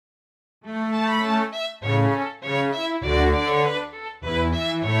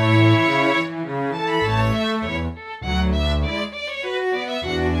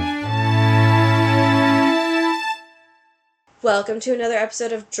Welcome to another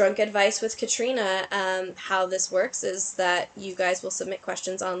episode of Drunk Advice with Katrina. How this works is that you guys will submit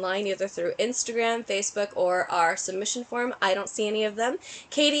questions online either through Instagram, Facebook, or our submission form. I don't see any of them.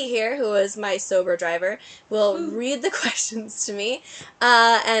 Katie here, who is my sober driver, will read the questions to me,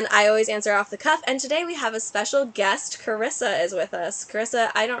 and I always answer off the cuff. And today we have a special guest. Karissa is with us.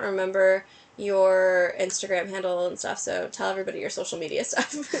 Karissa, I don't remember your Instagram handle and stuff, so tell everybody your social media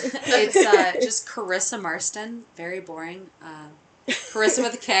stuff. It's just Karissa Marston. Very boring. Karissa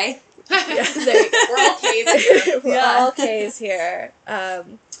with a K. Yeah, we're all K's here. We're all K's here.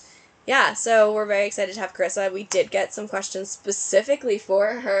 So we're very excited to have Karissa. We did get some questions specifically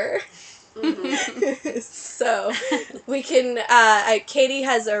for her. Mm-hmm. So we can, Katie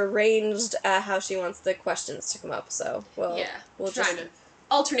has arranged how she wants the questions to come up, so we'll trying to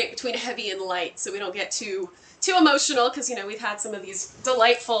alternate between heavy and light so we don't get too emotional, because, we've had some of these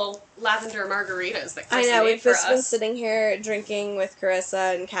delightful lavender margaritas that Karissa I know, made we've for just us. been sitting here drinking with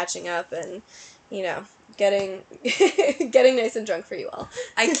Karissa and catching up and, getting nice and drunk for you all.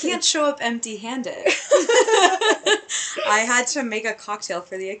 I can't show up empty-handed. I had to make a cocktail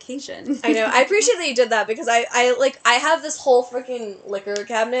for the occasion. I know. I appreciate that you did that, because I have this whole freaking liquor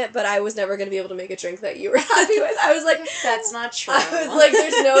cabinet, but I was never going to be able to make a drink that you were happy with. I was like... That's not true. I was like,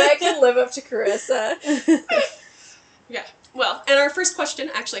 there's no way I can live up to Karissa. Yeah. Well, and our first question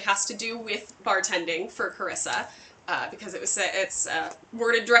actually has to do with bartending for Karissa, because it's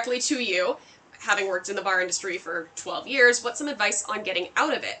worded directly to you. Having worked in the bar industry for 12 years, what's some advice on getting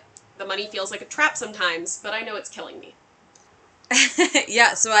out of it? The money feels like a trap sometimes, but I know it's killing me.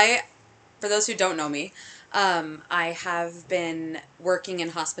 Yeah, so for those who don't know me, I have been working in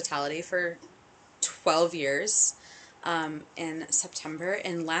hospitality for 12 years in September,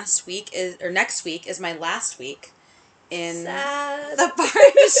 and next week is my last week in the bar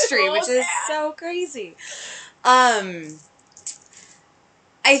industry, which is so crazy.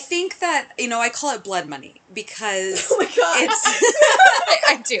 I think that, I call it blood money because oh my God.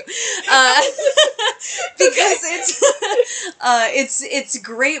 I do. Because it's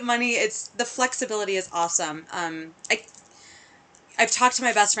great money. The flexibility is awesome. I've talked to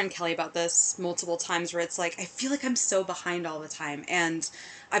my best friend Kelly about this multiple times, where it's like, I feel like I'm so behind all the time, and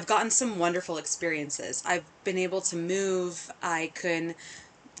I've gotten some wonderful experiences. I've been able to move. I can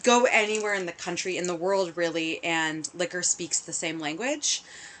go anywhere in the country, in the world really, and liquor speaks the same language.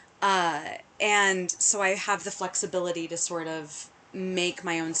 And so I have the flexibility to sort of make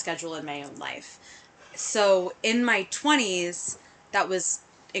my own schedule in my own life. So in my 20s, that was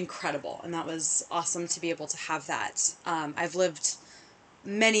incredible, and that was awesome to be able to have that. I've lived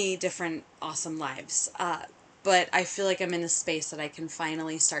many different awesome lives, but I feel like I'm in a space that I can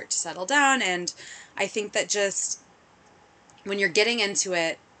finally start to settle down, and I think that just when you're getting into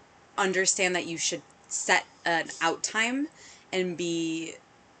it, understand that you should set an out time and be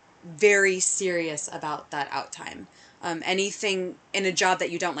very serious about that out time. Anything in a job that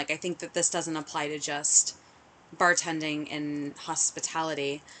you don't like, I think that this doesn't apply to just bartending and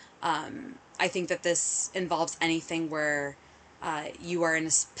hospitality. I think that this involves anything where you are in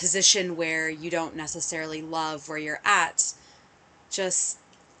a position where you don't necessarily love where you're at. Just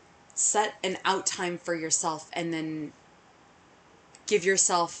set an out time for yourself, and then give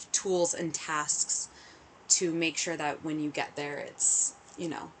yourself tools and tasks to make sure that when you get there, it's,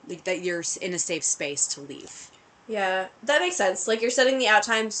 that you're in a safe space to leave. Yeah, that makes sense. Like, you're setting the out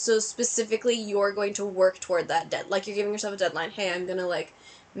time, so specifically you're going to work toward that deadline. Like, you're giving yourself a deadline. Hey, I'm gonna,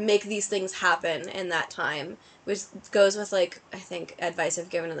 make these things happen in that time. Which goes with, I think, advice I've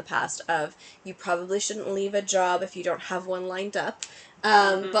given in the past of, you probably shouldn't leave a job if you don't have one lined up.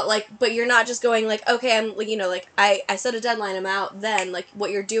 But you're not just going, okay, I'm, I set a deadline, I'm out, then,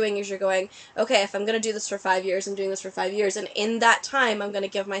 what you're doing is you're going, okay, if I'm gonna do this for 5 years, I'm doing this for 5 years, and in that time, I'm gonna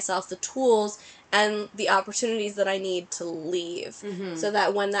give myself the tools and the opportunities that I need to leave, so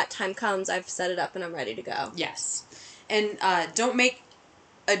that when that time comes, I've set it up and I'm ready to go. Yes. And, don't make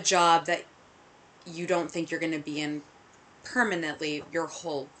a job that you don't think you're gonna be in permanently your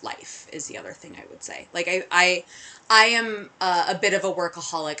whole life, is the other thing I would say. I am a bit of a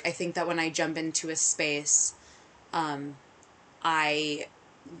workaholic. I think that when I jump into a space, I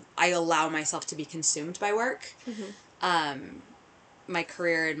allow myself to be consumed by work. My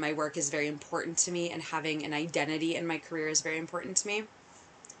career and my work is very important to me, and having an identity in my career is very important to me.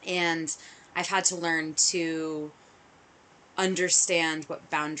 And I've had to learn to understand what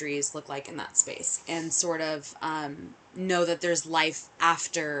boundaries look like in that space, and sort of know that there's life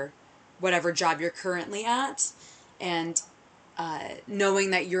after whatever job you're currently at, and knowing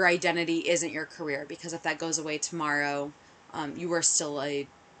that your identity isn't your career, because if that goes away tomorrow, you are still a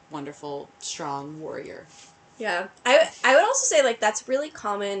wonderful, strong warrior. Yeah. I would also say, like, that's really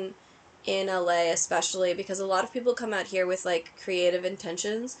common in LA, especially because a lot of people come out here with, like, creative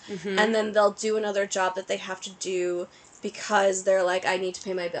intentions, and then they'll do another job that they have to do because they're like, I need to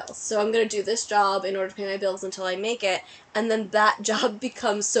pay my bills. So I'm going to do this job in order to pay my bills until I make it. And then that job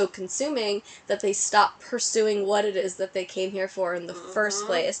becomes so consuming that they stop pursuing what it is that they came here for in the first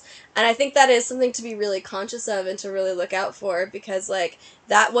place. And I think that is something to be really conscious of and to really look out for, because, like,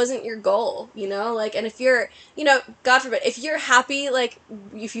 that wasn't your goal, you know? Like, and if you're, you know, God forbid, if you're happy, like,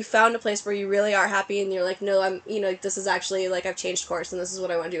 if you found a place where you really are happy and you're like, no, I'm, you know, this is actually, like, I've changed course and this is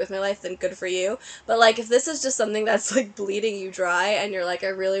what I want to do with my life, then good for you. But, like, if this is just something that's, like, bleeding you dry and you're like, I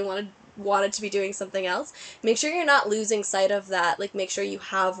really wanted to be doing something else, make sure you're not losing sight of that. Like, make sure you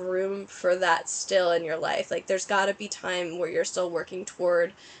have room for that still in your life. Like, there's got to be time where you're still working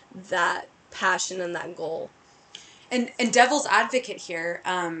toward that passion and that goal. And devil's advocate here,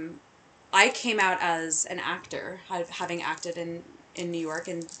 I came out as an actor, having acted in New York,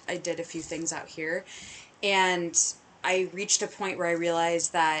 and I did a few things out here. And I reached a point where I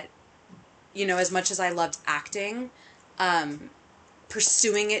realized that, you know, as much as I loved acting,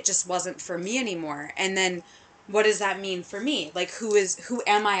 pursuing it just wasn't for me anymore. And then what does that mean for me? Like, who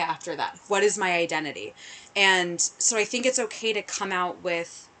am I after that? What is my identity? And so I think it's okay to come out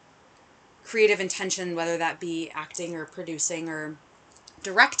with creative intention, whether that be acting or producing or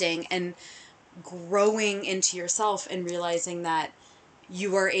directing, and growing into yourself and realizing that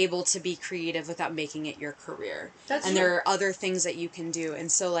you are able to be creative without making it your career. That's and true. There are other things that you can do. And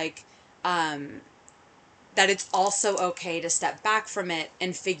so, like, that it's also okay to step back from it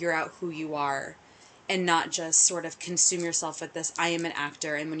and figure out who you are, and not just sort of consume yourself with this, I am an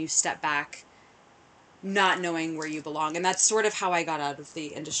actor, and when you step back, not knowing where you belong. And that's sort of how I got out of the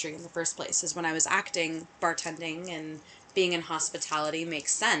industry in the first place, is when I was acting, bartending, and being in hospitality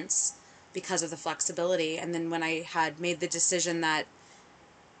makes sense because of the flexibility. And then when I had made the decision that,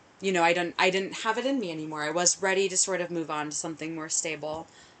 you know, I didn't have it in me anymore, I was ready to sort of move on to something more stable,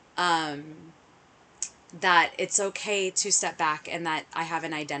 that it's okay to step back, and that I have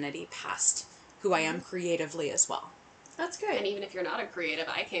an identity past who I am creatively as well. That's great. And even if you're not a creative,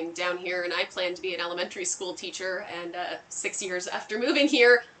 I came down here and I planned to be an elementary school teacher, and 6 years after moving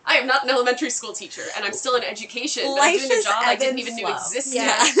here, I am not an elementary school teacher, and I'm still in education, but I'm doing a job I didn't even know existed.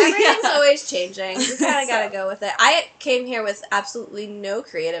 Yeah, everything's always changing. You kind of gotta go with it. I came here with absolutely no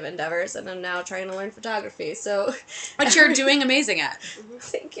creative endeavors, and I'm now trying to learn photography, so... But you're doing amazing at.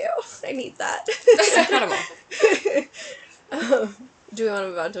 Thank you. I need that. It's incredible. Do we want to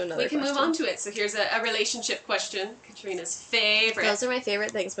move on to another question? We can move on to it. So here's a relationship question, Katrina's favorite. Those are my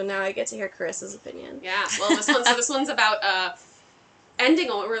favorite things, but now I get to hear Carissa's opinion. Yeah, well, this one's about ending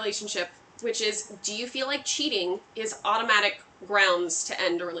a relationship, which is, do you feel like cheating is automatic grounds to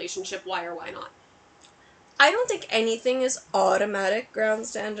end a relationship? Why or why not? I don't think anything is automatic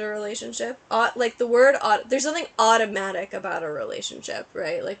grounds to end a relationship. Like, the word, there's nothing automatic about a relationship,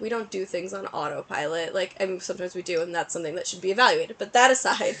 right? Like, we don't do things on autopilot. Like, I mean, sometimes we do, and that's something that should be evaluated. But that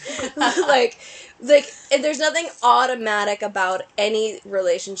aside, like, there's nothing automatic about any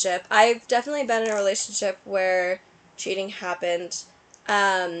relationship. I've definitely been in a relationship where cheating happened,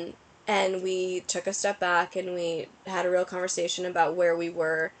 and we took a step back, and we had a real conversation about where we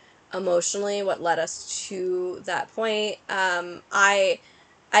were emotionally, what led us to that point. I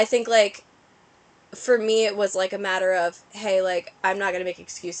think, like, for me, it was, like, a matter of, hey, like, I'm not gonna make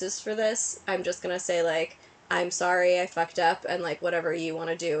excuses for this. I'm just gonna say, like, I'm sorry, I fucked up, and, like, whatever you want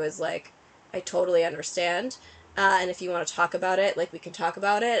to do is, like, I totally understand. And if you want to talk about it, like, we can talk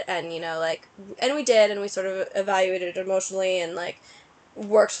about it, and, you know, like, and we did, and we sort of evaluated it emotionally, and, like,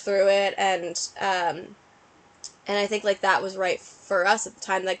 worked through it, and I think, like, that was right for us at the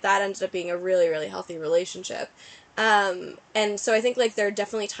time. Like, that ended up being a really, really healthy relationship. And so I think, like, there are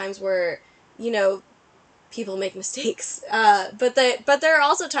definitely times where, you know, people make mistakes. But there are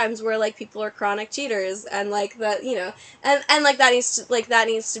also times where, like, people are chronic cheaters, and, like, that, you know, and like, that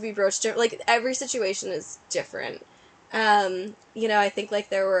needs to be broached. Like, every situation is different. You know, I think,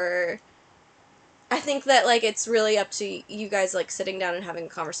 like, I think that, like, it's really up to you guys, like, sitting down and having a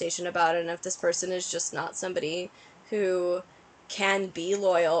conversation about it, and if this person is just not somebody who can be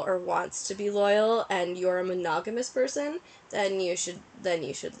loyal or wants to be loyal, and you're a monogamous person, then you should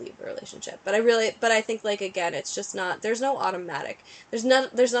leave the relationship. But I think, like, again, it's just not, there's no automatic. There's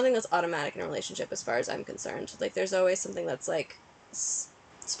nothing that's automatic in a relationship as far as I'm concerned. Like, there's always something that's, like,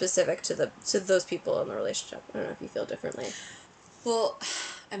 specific to those people in the relationship. I don't know if you feel differently. Well,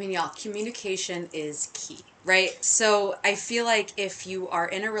 I mean, y'all, communication is key, right? So I feel like if you are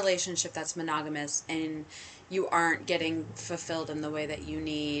in a relationship that's monogamous and you aren't getting fulfilled in the way that you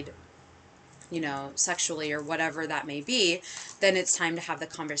need sexually or whatever that may be, then it's time to have the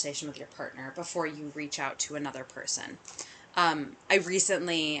conversation with your partner before you reach out to another person. I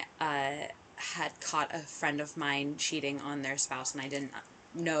recently had caught a friend of mine cheating on their spouse, and I didn't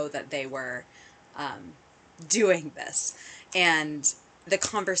know that they were doing this. And the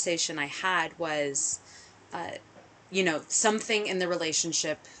conversation I had was, something in the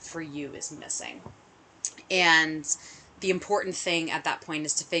relationship for you is missing. And the important thing at that point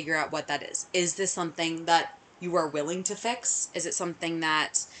is to figure out what that is. Is this something that you are willing to fix? Is it something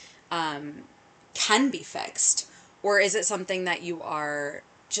that can be fixed? Or is it something that you are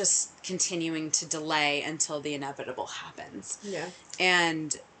just continuing to delay until the inevitable happens? Yeah.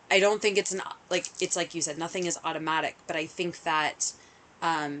 And I don't think it's like you said, nothing is automatic, but I think that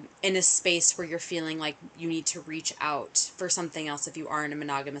in a space where you're feeling like you need to reach out for something else if you are in a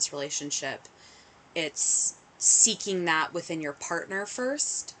monogamous relationship, it's seeking that within your partner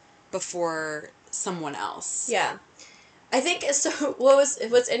first before someone else. Yeah. I think so.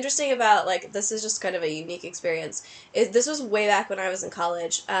 What's interesting about, like, this is just kind of a unique experience, is this was way back when I was in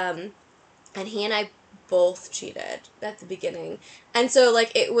college, and he and I both cheated at the beginning, and so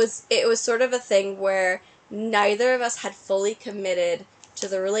like it was sort of a thing where neither of us had fully committed to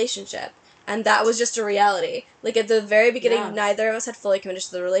the relationship, and that was just a reality. Like at the very beginning, neither of us had fully committed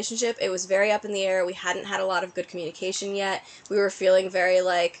to the relationship. It was very up in the air. We hadn't had a lot of good communication yet. We were feeling very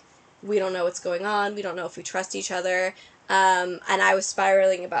like, we don't know what's going on. We don't know if we trust each other. And I was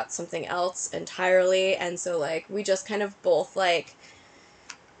spiraling about something else entirely, and so, like, we just kind of both, like,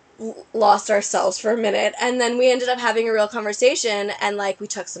 lost ourselves for a minute, and then we ended up having a real conversation, and, like, we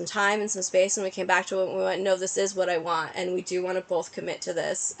took some time and some space, and we came back to it, and we went, no, this is what I want, and we do want to both commit to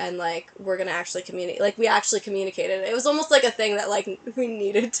this, and, like, we're gonna actually communicate. Like, we actually communicated. It was almost like a thing that, like, we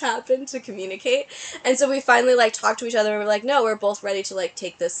needed to happen to communicate, and so we finally, like, talked to each other, and we were like, no, we're both ready to, like,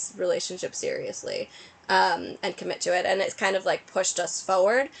 take this relationship seriously. And commit to it, and it's kind of, like, pushed us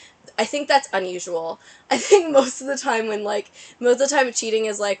forward. I think that's unusual. I think most of the time cheating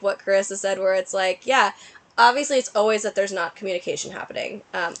is, like, what Karissa said, where it's, like, yeah, obviously it's always that there's not communication happening,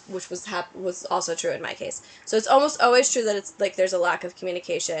 which was also true in my case. So it's almost always true that it's, like, there's a lack of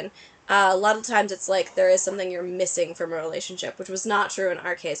communication. A lot of times it's, like, there is something you're missing from a relationship, which was not true in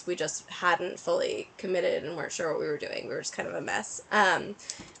our case. We just hadn't fully committed and weren't sure what we were doing. We were just kind of a mess.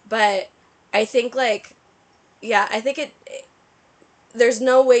 But I think, like, yeah, I think there's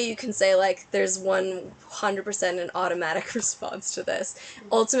no way you can say, like, there's 100% an automatic response to this.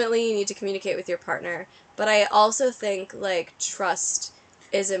 Ultimately, you need to communicate with your partner. But I also think, like, trust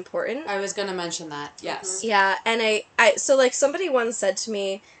is important. I was going to mention that, yes. Yeah, and so, like, somebody once said to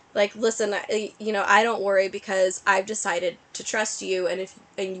me, like, listen, I don't worry because I've decided to trust you,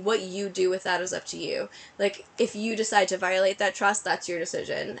 and what you do with that is up to you. Like, if you decide to violate that trust, that's your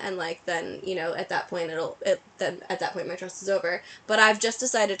decision, and, like, then, at that point, at that point my trust is over. But I've just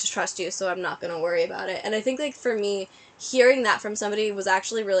decided to trust you, so I'm not gonna worry about it. And I think, like, for me, hearing that from somebody was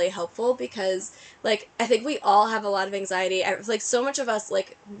actually really helpful because, like, I think we all have a lot of anxiety. Like, so much of us,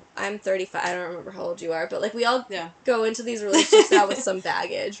 like, I'm 35, I don't remember how old you are, but, like, we all go into these relationships now with some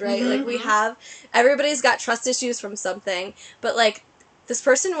baggage, right? Like, everybody's got trust issues from something, but, like, this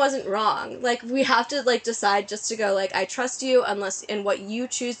person wasn't wrong. Like, we have to, like, decide just to go, like, I trust you and what you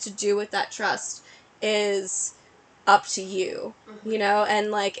choose to do with that trust is up to you,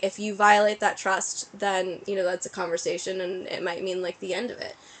 and, like, if you violate that trust, then, that's a conversation, and it might mean, like, the end of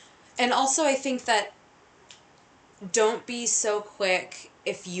it. And also, I think that don't be so quick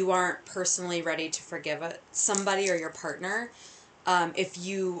if you aren't personally ready to forgive somebody or your partner, if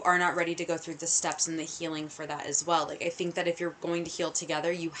you are not ready to go through the steps and the healing for that as well. Like, I think that if you're going to heal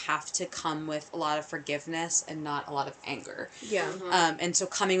together, you have to come with a lot of forgiveness and not a lot of anger. Yeah. And so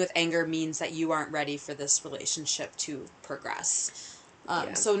coming with anger means that you aren't ready for this relationship to progress.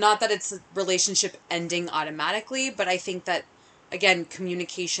 So not that it's a relationship ending automatically, but I think that, again,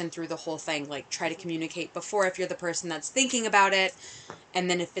 communication through the whole thing. Like, try to communicate before if you're the person that's thinking about it, and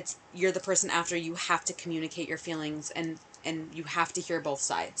then if you're the person after, you have to communicate your feelings and you have to hear both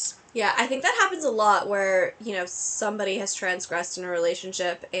sides. Yeah, I think that happens a lot where, somebody has transgressed in a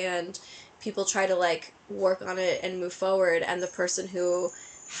relationship and people try to, like, work on it and move forward, and the person who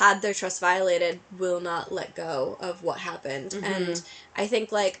had their trust violated will not let go of what happened. Mm-hmm. And I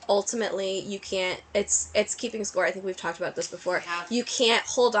think, like, ultimately you can't, it's keeping score. I think we've talked about this before. Yeah. You can't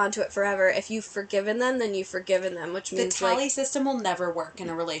hold on to it forever. If you've forgiven them, then you've forgiven them, which means, the tally system will never work in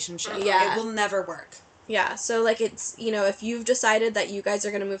a relationship. Yeah. It will never work. Yeah, so, like, it's, if you've decided that you guys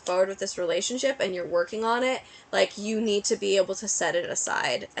are going to move forward with this relationship and you're working on it, like, you need to be able to set it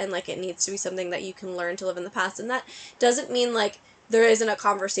aside, and, like, it needs to be something that you can learn to live in the past, and that doesn't mean, like, there isn't a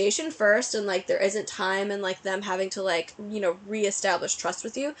conversation first, and, like, there isn't time and, like, them having to, like, you know, reestablish trust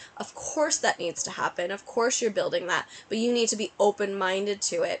with you, of course that needs to happen. Of course you're building that. But you need to be open-minded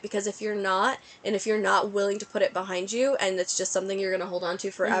to it, because if you're not, and if you're not willing to put it behind you, and it's just something you're going to hold on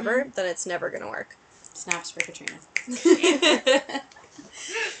to forever, then it's never going to work. Snaps for Katrina.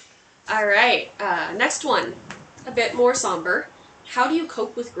 All right, next one. A bit more somber. How do you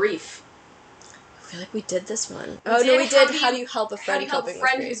cope with grief? I feel like we did this one. We did. How do you help a friend help a coping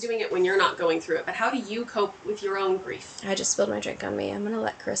friend with who's grief? doing it when you're not going through it, but how do you cope with your own grief? I just spilled my drink on me. I'm going to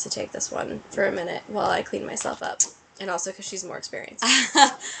let Karissa take this one for a minute while I clean myself up. And also because she's more experienced.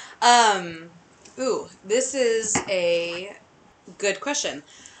 This is a good question.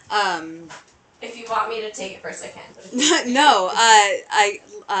 If you want me to take it first, I can. No,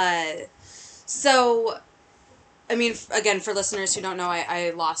 so, I mean, again, for listeners who don't know,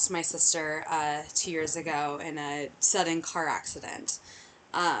 I lost my sister 2 years ago in a sudden car accident.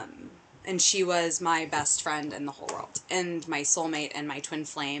 And she was my best friend in the whole world, and my soulmate, and my twin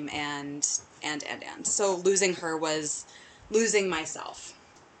flame, and. So losing her was losing myself.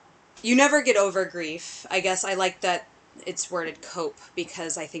 You never get over grief. I guess I like that it's worded cope,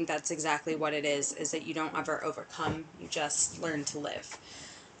 because I think that's exactly what it is that you don't ever overcome, you just learn to live.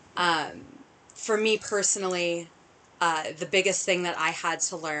 For me personally, the biggest thing that I had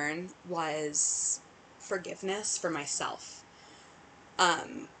to learn was forgiveness for myself.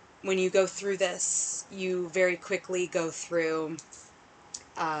 When you go through this, you very quickly go through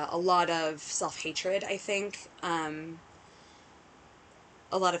a lot of self-hatred, I think.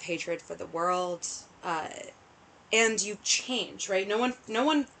 A lot of hatred for the world. And you change, right? No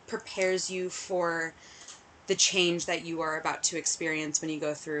one prepares you for the change that you are about to experience when you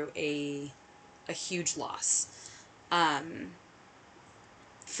go through a huge loss.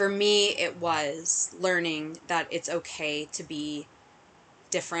 For me, it was learning that it's okay to be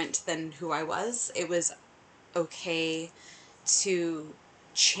different than who I was. It was okay to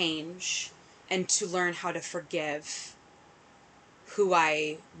change and to learn how to forgive who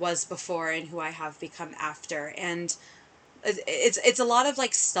I was before and who I have become after. And it's a lot of,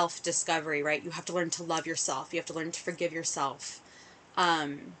 like, self-discovery, right? You have to learn to love yourself. You have to learn to forgive yourself.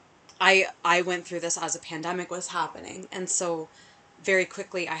 I went through this as a pandemic was happening, and so very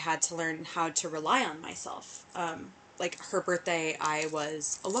quickly I had to learn how to rely on myself. Like, her birthday, I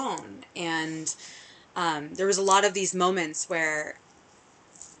was alone, and there was a lot of these moments where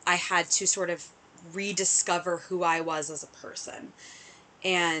I had to sort of rediscover who I was as a person.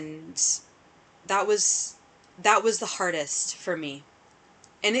 And that was the hardest for me.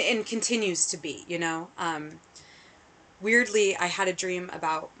 And continues to be, you know. Weirdly, I had a dream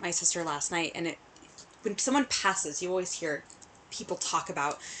about my sister last night, and when someone passes, you always hear people talk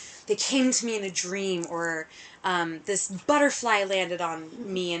about, they came to me in a dream, or this butterfly landed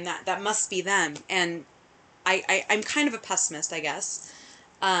on me, and that must be them. And I'm kind of a pessimist, I guess.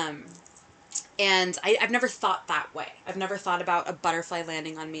 And I've never thought that way. I've never thought about a butterfly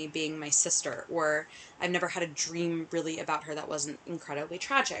landing on me being my sister, or I've never had a dream really about her that wasn't incredibly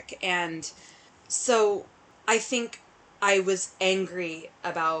tragic. And so I think I was angry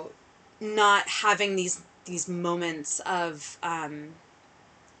about not having these moments of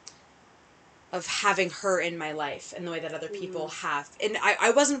having her in my life in the way that other people have. And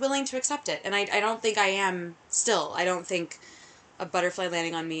I wasn't willing to accept it. And I don't think I am still. I don't think a butterfly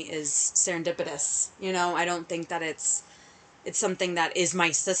landing on me is serendipitous. You know, I don't think that it's something that is my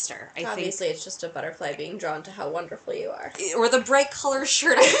sister. Obviously, it's just a butterfly being drawn to how wonderful you are. Or the bright color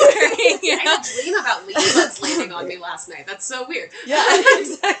shirt I'm wearing. You know? I had a dream about leaves landing on me last night. That's so weird. Yeah,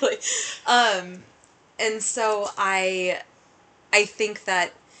 exactly. And so I think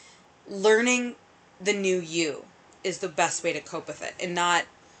that learning the new you is the best way to cope with it, and not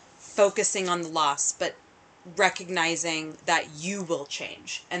focusing on the loss, but recognizing that you will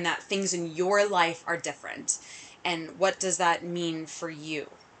change and that things in your life are different. And what does that mean for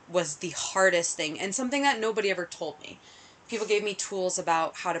you was the hardest thing, and something that nobody ever told me. People gave me tools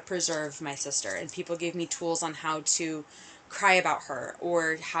about how to preserve my sister, and people gave me tools on how to cry about her,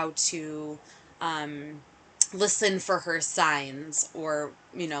 or how to listen for her signs, or,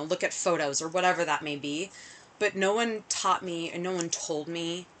 you know, look at photos, or whatever that may be. But no one taught me, and no one told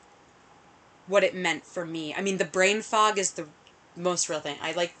me what it meant for me. I mean, the brain fog is the most real thing.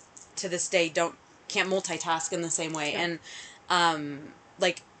 I, like, to this day can't multitask in the same way. Sure. And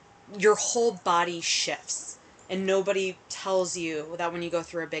like, your whole body shifts, and nobody tells you that when you go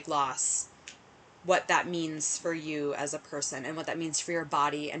through a big loss, what that means for you as a person, and what that means for your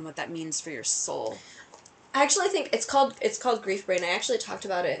body, and what that means for your soul. I actually think it's called grief brain. I actually talked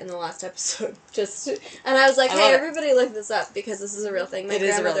about it in the last episode. And I was like, hey, everybody look this up because this is a real thing. My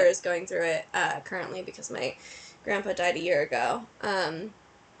grandmother is going through it currently because my grandpa died a year ago.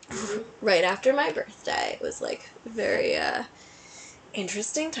 Right after my birthday. It was like very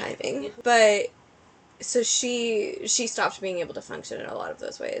interesting timing. But so she stopped being able to function in a lot of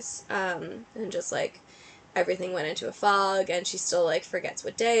those ways. And just like everything went into a fog, and she still like forgets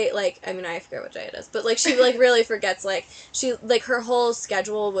what day, like, I mean, I forget what day it is, but like she like really forgets, like she like her whole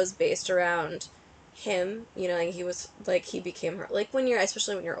schedule was based around him, you know, like he was like he became her, like when you're,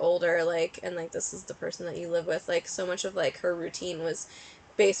 especially when you're older, like, and like this is the person that you live with, like so much of like her routine was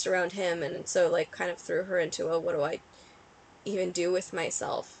based around him, and so like kind of threw her into a what do I even do with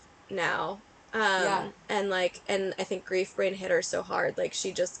myself now. And like, and I think grief brain hit her so hard, like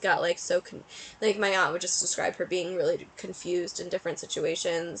she just got like so like my aunt would just describe her being really confused in different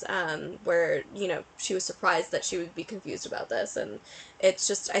situations, where, you know, she was surprised that she would be confused about this, and it's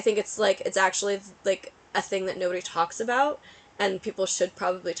just, I think it's like, it's actually like a thing that nobody talks about, and people should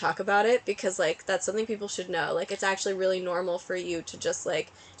probably talk about it, because like that's something people should know, like it's actually really normal for you to just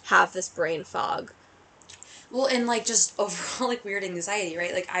like have this brain fog. Well, and like just overall like weird anxiety,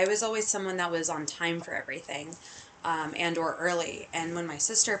 right? Like I was always someone that was on time for everything, and or early. And when my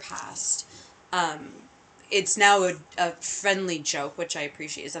sister passed, it's now a friendly joke, which I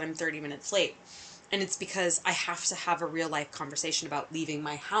appreciate, is that I'm 30 minutes late. And it's because I have to have a real life conversation about leaving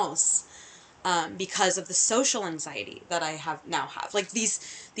my house, because of the social anxiety that I now have. Like these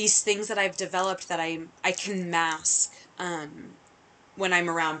things that I've developed that I can mask, when I'm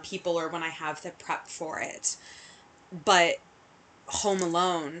around people or when I have the prep for it. But home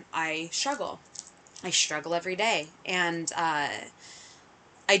alone, I struggle. I struggle every day. And I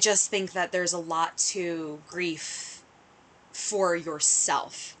just think that there's a lot to grief for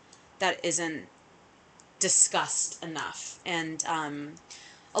yourself that isn't discussed enough. And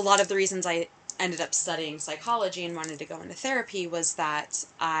a lot of the reasons I ended up studying psychology and wanted to go into therapy was that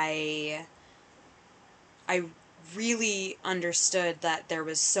I really understood that there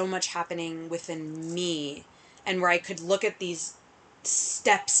was so much happening within me, and where I could look at these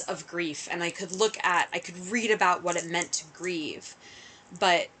steps of grief, and I could read about what it meant to grieve,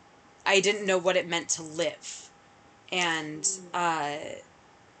 but I didn't know what it meant to live. And that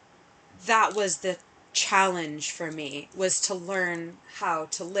was the challenge for me, was to learn how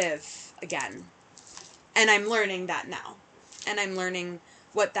to live again. And I'm learning that now. And I'm learning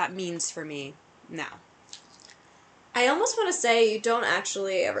what that means for me now. I almost want to say you don't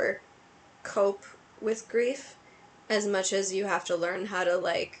actually ever cope with grief as much as you have to learn how to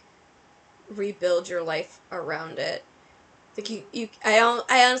like rebuild your life around it. Like I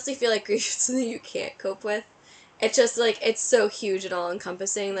honestly feel like grief is something you can't cope with. It's just like, it's so huge and all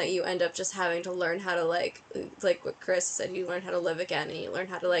encompassing that you end up just having to learn how to like what Chris said, you learn how to live again, and you learn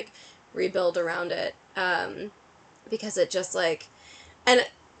how to like rebuild around it, because it just like, and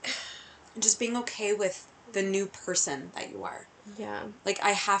just being okay with the new person that you are. Yeah. Like,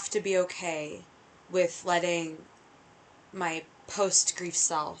 I have to be okay with letting my post-grief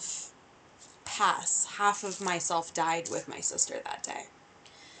self pass. Half of myself died with my sister that day.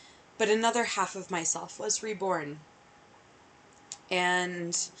 But another half of myself was reborn.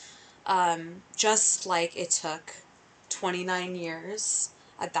 And just like it took 29 years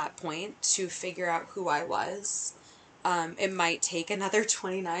at that point to figure out who I was, it might take another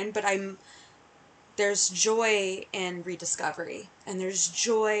 29, but there's joy in rediscovery, and there's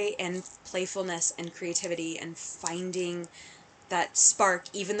joy and playfulness and creativity and finding that spark,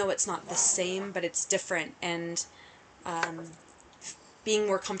 even though it's not the same, but it's different, and being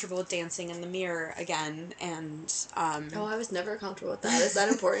more comfortable with dancing in the mirror again. And oh, I was never comfortable with that. Is that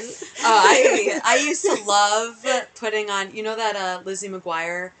important? I used to love putting on, you know, that Lizzie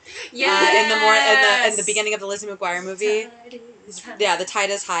McGuire, in the beginning of the Lizzie McGuire movie. Yeah, the tide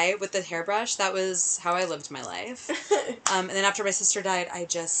is high with the hairbrush. That was how I lived my life. And then after my sister died, I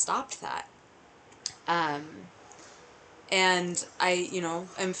just stopped that. And I, you know,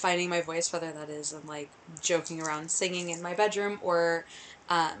 am finding my voice, whether that is in like joking around singing in my bedroom, or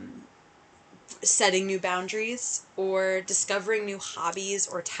setting new boundaries, or discovering new hobbies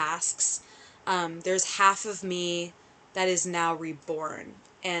or tasks. There's half of me that is now reborn.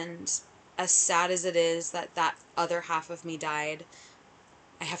 And as sad as it is that that other half of me died,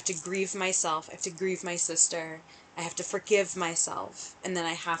 I have to grieve myself, I have to grieve my sister, I have to forgive myself, and then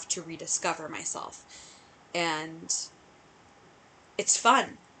I have to rediscover myself. And it's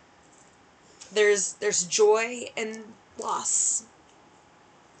fun. There's joy and loss.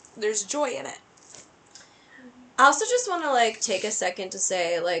 There's joy in it. I also just want to like take a second to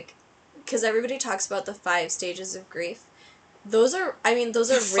say, like, because everybody talks about the 5 stages of grief. Those are real.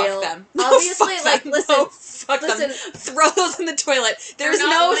 Fuck them. Obviously, Fuck like, them. listen, No, fuck them. Throw those in the toilet. There's not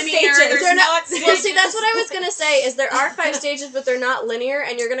no linear, stages. there's They're not not. well, see, that's what I was gonna say. Is there are 5 stages, but they're not linear,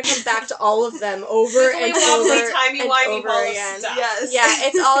 and you're gonna come back to all of them over There's and only over wobbly, timey, and wimey over ball of again. stuff. Yes. Yeah,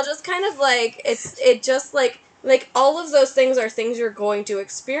 it's all just kind of like it just like all of those things are things you're going to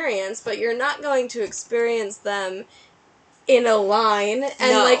experience, but you're not going to experience them in a line,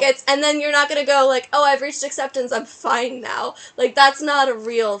 and No. like and then you're not gonna go like, oh, I've reached acceptance, I'm fine now. Like, that's not a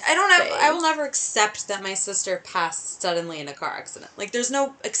real thing. I will never accept that my sister passed suddenly in a car accident. Like, there's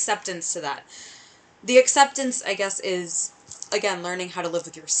no acceptance to that. The acceptance, I guess, is, again, learning how to live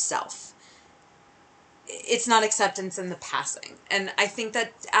with yourself. It's not acceptance in the passing. And I think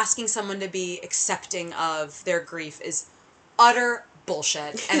that asking someone to be accepting of their grief is utter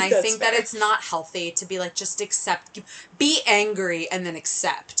bullshit. And I think that it's not healthy to be like, just accept, be angry and then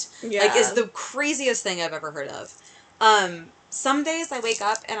accept. Yeah. Like, is the craziest thing I've ever heard of. Some days I wake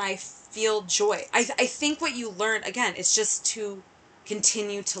up and I feel joy. I think what you learn, again, is just to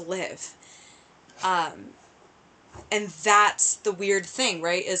continue to live. And that's the weird thing,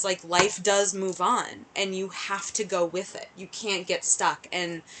 right? Is like, life does move on and you have to go with it. You can't get stuck.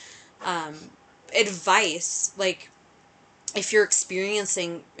 And advice, like, if you're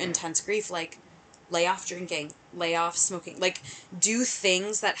experiencing intense grief, like, lay off drinking, lay off smoking, like, do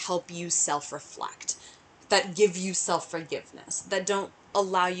things that help you self-reflect, that give you self-forgiveness, that don't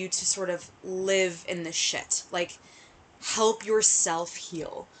allow you to sort of live in the shit. Like, help yourself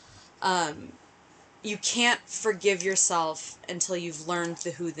heal. You can't forgive yourself until you've learned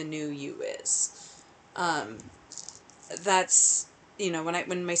who the new you is. That's,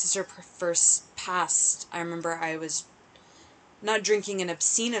 when my sister first passed, I remember I was not drinking an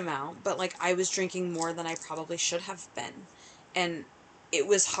obscene amount, but, like, I was drinking more than I probably should have been. And it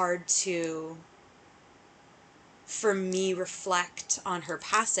was hard for me, reflect on her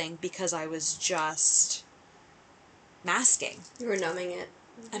passing because I was just masking. You were numbing it.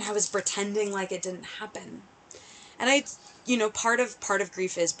 And I was pretending like it didn't happen. And part of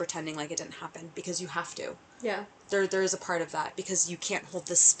grief is pretending like it didn't happen because you have to. Yeah. There is a part of that because you can't hold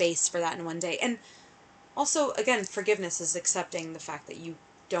the space for that in one day. And also, again, forgiveness is accepting the fact that you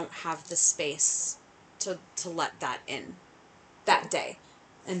don't have the space to let that in that day,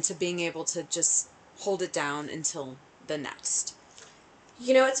 and to being able to just hold it down until the next.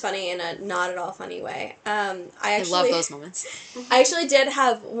 You know, it's funny in a not at all funny way. I love those moments. I actually did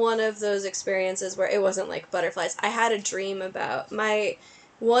have one of those experiences where it wasn't like butterflies. I had a dream about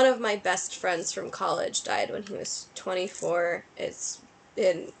one of my best friends from college died when he was 24.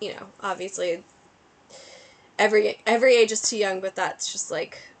 Obviously every age is too young, but that's just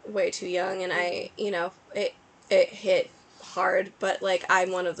like way too young, and it hit hard, but like,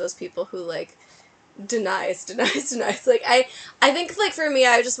 I'm one of those people who like denies. Like, I think, like, for me,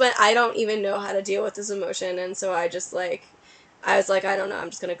 I just went, I don't even know how to deal with this emotion, and so I just, like, I was like, I don't know, I'm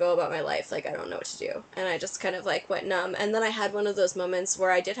just gonna go about my life, like, I don't know what to do, and I just kind of, like, went numb, and then I had one of those moments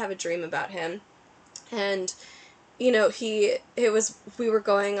where I did have a dream about him, and, we were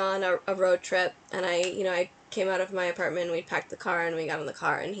going on a road trip, and I came out of my apartment, and we packed the car, and we got in the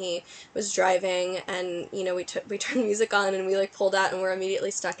car, and he was driving, and, we turned music on, and we, like, pulled out, and we're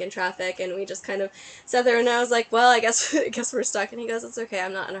immediately stuck in traffic, and we just kind of sat there, and I was like, well, I guess we're stuck, and he goes, it's okay,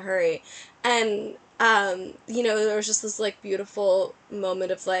 I'm not in a hurry, and, there was just this, like, beautiful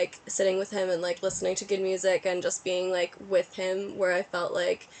moment of, like, sitting with him, and, like, listening to good music, and just being, like, with him, where I felt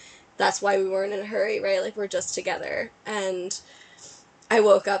like that's why we weren't in a hurry, right, like, we're just together, and I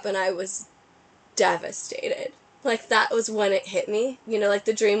woke up, and I was devastated. Like, that was when it hit me. Like,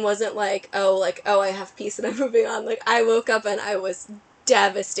 the dream wasn't like, oh, I have peace and I'm moving on. Like, I woke up and I was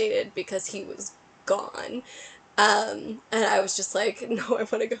devastated because he was gone. And I was just like, no, I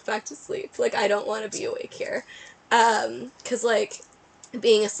want to go back to sleep. Like, I don't want to be awake here. 'Cause, like,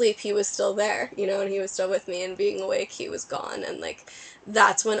 being asleep, he was still there, and he was still with me, and being awake, he was gone, and, like,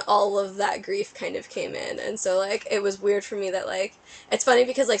 that's when all of that grief kind of came in, and so, like, it was weird for me that, like, it's funny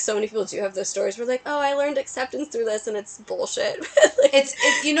because, like, so many people do have those stories where, like, oh, I learned acceptance through this, and it's bullshit. Like,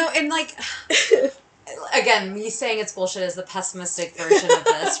 and, like, again, me saying it's bullshit is the pessimistic version of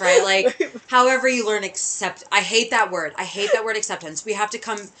this, right? Like, however you learn I hate that word. I hate that word acceptance. We have to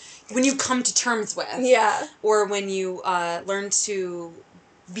when you come to terms with. Yeah. Or when you learn to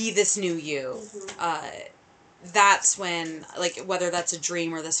be this new you, that's when, like, whether that's a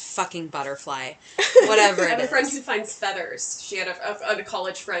dream or this fucking butterfly, whatever I have it a friend is. who finds feathers. She had a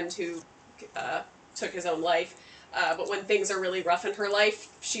college friend who took his own life. But when things are really rough in her life,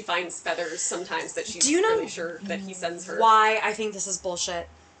 she finds feathers sometimes that she's really sure that he sends her. Why I think this is bullshit?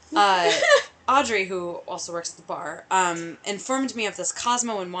 Audrey, who also works at the bar, informed me of this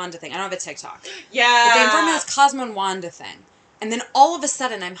Cosmo and Wanda thing. I don't have a TikTok. Yeah. But they informed me of this Cosmo and Wanda thing. And then all of a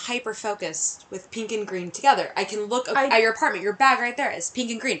sudden, I'm hyper-focused with pink and green together. I can look at your apartment. Your bag right there is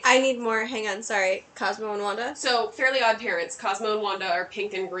pink and green. I need more. Hang on. Sorry. Cosmo and Wanda? So, Fairly Odd Parents, Cosmo and Wanda are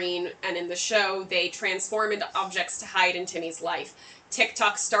pink and green, and in the show, they transform into objects to hide in Timmy's life.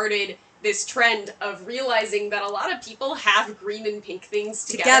 TikTok started this trend of realizing that a lot of people have green and pink things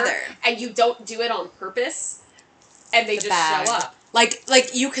together. And you don't do it on purpose, and they just bag. show up. Like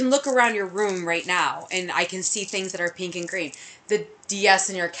you can look around your room right now, and I can see things that are pink and green. The DS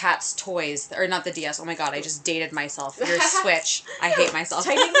in your cat's toys, or not the DS. Oh my god, I just dated myself. Your Switch. I hate myself.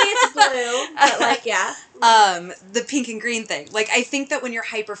 Technically, it's blue, but like, yeah. The pink and green thing. Like, I think that when you're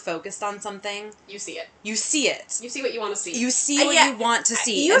hyper focused on something, You see it. you see it. You see what you want to see. You see what you want to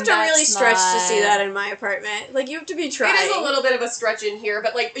see. You have and to really that's stretch to not- see that in my apartment. Like, you have to be trying. It is a little bit of a stretch in here,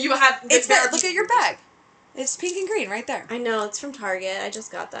 but like you have. It's that. Look at your bag. It's pink and green right there. I know, it's from Target. I just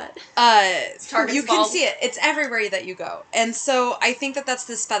got that. Target's you can fault. see it. It's everywhere that you go. And so I think that that's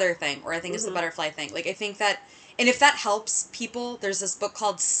this feather thing, or I think it's the butterfly thing. Like, I think that, and if that helps people, there's this book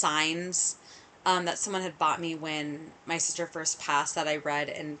called Signs that someone had bought me when my sister first passed that I read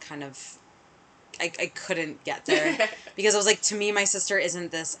and kind of, I couldn't get there. Because I was like, to me, my sister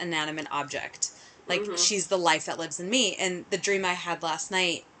isn't this inanimate object. Like, she's the life that lives in me. And the dream I had last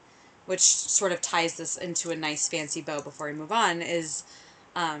night, which sort of ties this into a nice fancy bow before we move on, is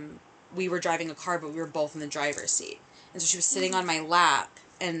we were driving a car, but we were both in the driver's seat. And so she was sitting on my lap,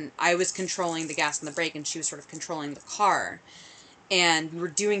 and I was controlling the gas and the brake, and she was sort of controlling the car. And we were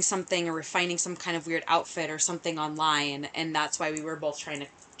doing something, or refining some kind of weird outfit or something online, and that's why we were both trying to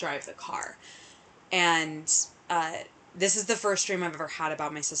drive the car. And this is the first dream I've ever had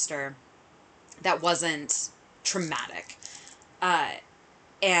about my sister that wasn't traumatic.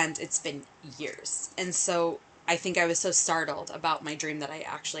 And it's been years. And so I think I was so startled about my dream that I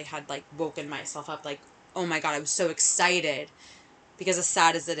actually had, like, woken myself up, like, oh my god, I was so excited. Because as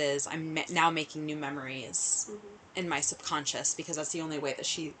sad as it is, I'm now making new memories in my subconscious, because that's the only way that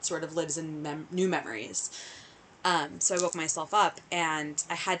she sort of lives in new memories. So I woke myself up, and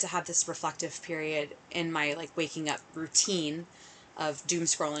I had to have this reflective period in my, like, waking up routine of doom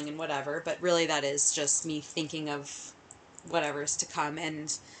scrolling and whatever, but really that is just me thinking of whatever's to come.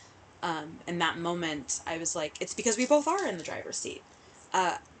 And in that moment, I was like, it's because we both are in the driver's seat.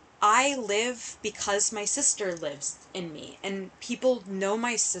 I live because my sister lives in me, and people know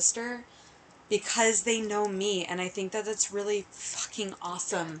my sister because they know me, and I think that that's really fucking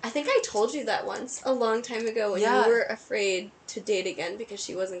awesome. I think I told you that once, a long time ago, when you were afraid to date again because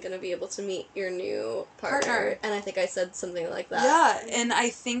she wasn't going to be able to meet your new partner. And I think I said something like that. Yeah, and I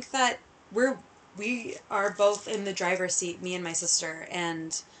think that we are both in the driver's seat, me and my sister,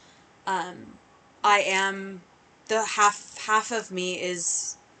 and I am, the half of me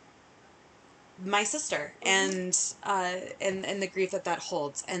is my sister, and the grief that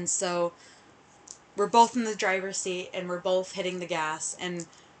holds. And so we're both in the driver's seat, and we're both hitting the gas, and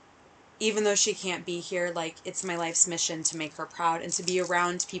even though she can't be here, like, it's my life's mission to make her proud and to be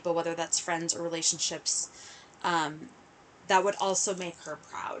around people, whether that's friends or relationships, that would also make her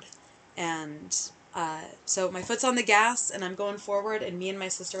proud. And so my foot's on the gas, and I'm going forward, and me and my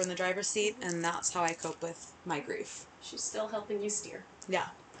sister are in the driver's seat, and that's how I cope with my grief. She's still helping you steer. Yeah.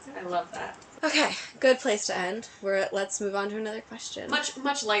 I love that. Okay, good place to end. Let's move on to another question.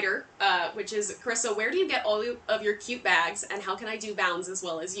 Much lighter, which is, Karissa, where do you get all of your cute bags, and how can I do bounds as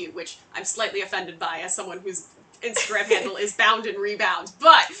well as you? Which I'm slightly offended by as someone whose Instagram handle is bound and rebound,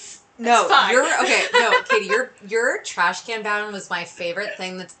 but no, fine. Katie, your trash can bound was my favorite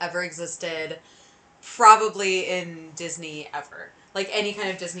thing that's ever existed, probably in Disney ever. Like, any kind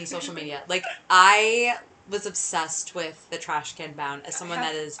of Disney social media. Like, I was obsessed with the trash can bound as someone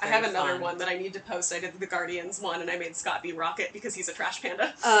that is very I have another fun. one that I need to post. I did the Guardians one, and I made Scott be Rocket because he's a trash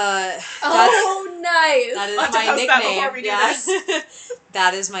panda. Oh, nice! That is I'll have to my post that before we nickname. do this.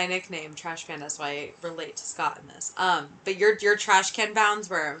 That is my nickname, Trash Panda, so I relate to Scott in this. But your trash can bounds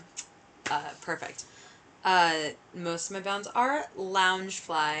were perfect. Most of my bounds are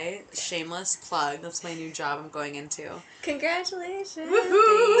Loungefly. Shameless plug. That's my new job I'm going into. Congratulations!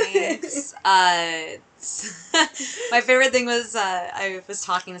 Thanks. My favorite thing was I was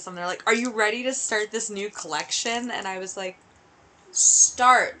talking to someone. They're like, "Are you ready to start this new collection?" And I was like,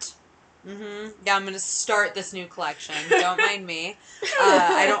 "Start. Yeah, I'm gonna start this new collection. Don't mind me.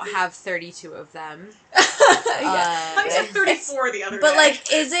 I don't have 32 of them. I said 34 the other day. But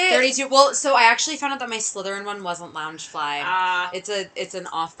like, is it 32? Well, so I actually found out that my Slytherin one wasn't Loungefly. It's an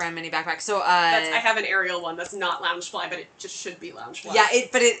off-brand mini backpack. So I have an Ariel one that's not Loungefly, but it just should be Loungefly. Yeah,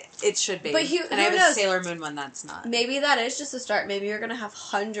 it should be. But and I have knows? a Sailor Moon one that's not. Maybe that is just a start. Maybe you're gonna have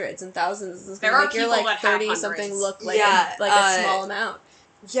hundreds and thousands. It's There gonna are make your people like that have 30 something hundreds. look like Yeah, a small amount.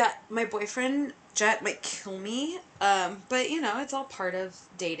 Yeah, my boyfriend Jet might kill me. But you know, it's all part of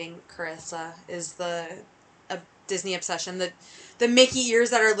dating. Karissa is the Disney obsession. The Mickey ears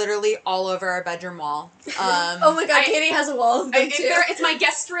that are literally all over our bedroom wall. Oh my god, Katie has a wall of them too. It's my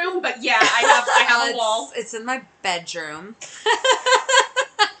guest room, but yeah, I have a wall. It's in my bedroom.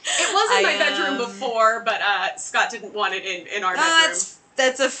 It was in my bedroom before, but Scott didn't want it in our bedroom.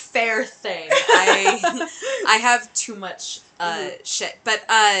 That's a fair thing. I have too much shit. But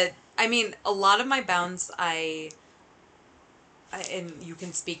I mean, a lot of my bounds I and you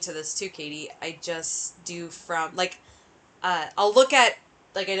can speak to this too, Katie, I just do from like I'll look at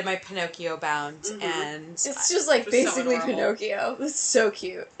like I did my Pinocchio bound and it's just like basically so Pinocchio. It's so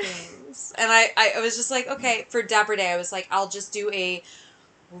cute. And I was just like, okay, for Dapper Day I was like, I'll just do a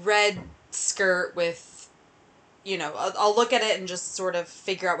red skirt with, you know, I'll look at it and just sort of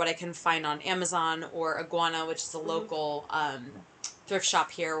figure out what I can find on Amazon or Iguana, which is a local thrift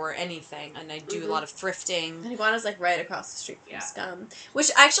shop here, or anything. And I do a lot of thrifting. And Iguana's like right across the street from Scum, which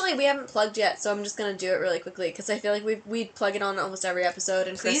actually we haven't plugged yet, so I'm just gonna do it really quickly because I feel like we plug it on almost every episode,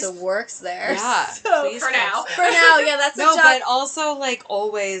 and Karissa works there. Yeah, so please for now, yeah, that's no, a job. but also like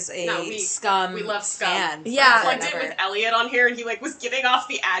always Scum. We love Scum. Fan. Yeah, I plugged it with Elliot on here, and he like was giving off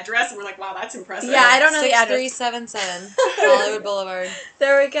the address, and we're like, wow, that's impressive. Yeah, I don't know the address. 6377 Hollywood Boulevard.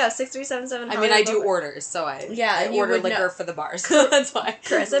 There we go, 6377. I mean, I do orders, so I order liquor for the bars. That's why.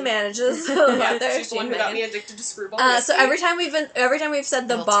 Karissa manages. She's the one who got me addicted to Screwball. So every time we've said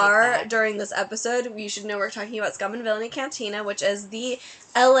the bar during this episode, you should know we're talking about Scum and Villainy Cantina, which is the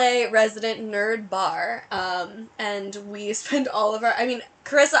LA resident nerd bar. And we spend all of our, I mean,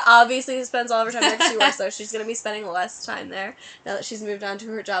 Karissa obviously spends all of her time there because she works there. She's going to be spending less time there now that she's moved on to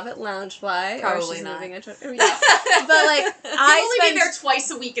her job at Loungefly. Probably or she's not. moving into, yeah. But like, I only be there twice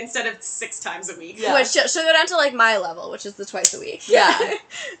a week instead of 6 times a week. Yeah. Which she'll go down to like my level, which is the twice a week. Yeah.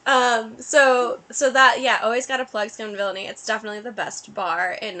 So that, yeah, always gotta plug Scum and Villainy. It's definitely the best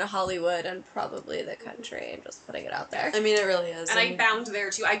bar in Hollywood and probably the country. I'm just putting it out there. I mean, it really is. And I bound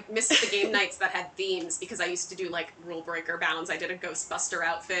there too. I missed the game nights that had themes because I used to do like rule breaker bounds. I did a Ghostbuster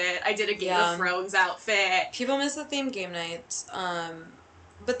outfit. I did a Game of Thrones outfit. People miss the theme game nights.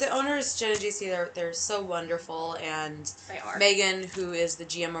 But the owners, Jen and JC, they're so wonderful, and they are. Megan, who is the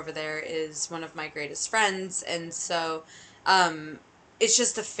GM over there, is one of my greatest friends, and so it's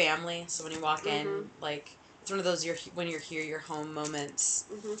just a family. So when you walk in, like, it's one of those when you're here, you're home moments.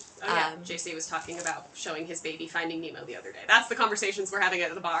 Oh, yeah. JC was talking about showing his baby Finding Nemo the other day. That's the conversations we're having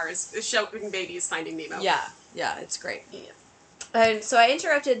at the bar, is showing babies Finding Nemo. Yeah, it's great. Yeah. And so I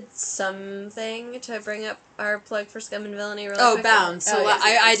interrupted something to bring up our plug for Scum and Villainy really quick. Bound. So yes.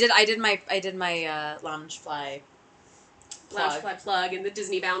 I did my Loungefly plug and the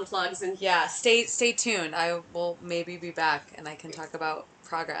Disney Bound plugs, and stay tuned. I will maybe be back and I can talk about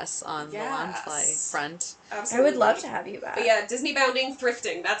progress on the Loungefly front. Absolutely. I would love to have you back. But yeah, Disney bounding,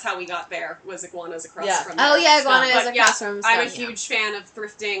 thrifting, that's how we got there, was iguanas across from Oh there. yeah, iguana is across from I'm a huge fan of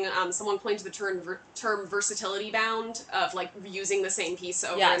thrifting. Someone coined the term versatility bound, of like using the same piece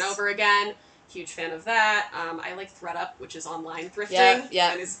over and over again. Huge fan of that. I like ThreadUp, which is online thrifting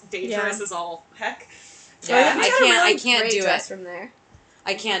and is dangerous as all heck. So I can't do it from there.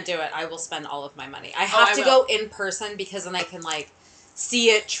 I can't do it. I will spend all of my money. I have to go in person because then I can like see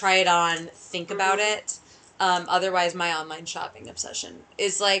it, try it on, think about it. Otherwise, my online shopping obsession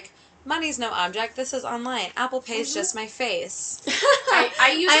is like, money's no object. This is online. Apple Pay's just my face.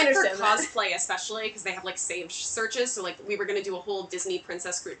 I use it for cosplay, especially because they have like saved searches. So like we were gonna do a whole Disney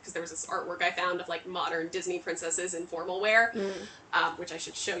princess group because there was this artwork I found of like modern Disney princesses in formal wear, which I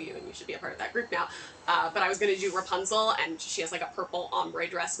should show you, and you should be a part of that group now. But I was gonna do Rapunzel, and she has like a purple ombre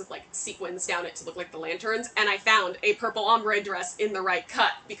dress with like sequins down it to look like the lanterns. And I found a purple ombre dress in the right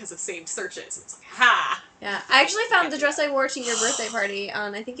cut because of saved searches. It's like, ha! Yeah, I actually found the dress I wore to your birthday party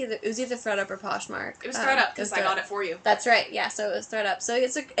on, I think it was either ThreadUp or Poshmark. It was ThreadUp because I got it for you. That's right. Yeah, so it was ThreadUp. So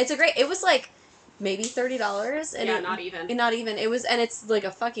it's a great. It was like maybe $30. And not even. Not even. It was, and it's like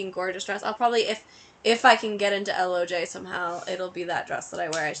a fucking gorgeous dress. I'll probably if I can get into LOJ somehow, it'll be that dress that I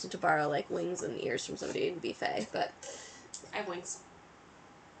wear. I just need to borrow like wings and ears from somebody to be Faye, but I have wings.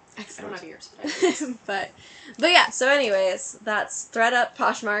 I don't Excellent. have ears, but I have ears. but yeah, so anyways, that's ThreadUp,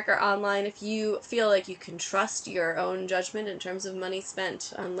 Poshmark, or online if you feel like you can trust your own judgment in terms of money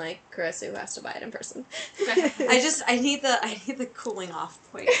spent, unlike Karissa who has to buy it in person. I need the cooling off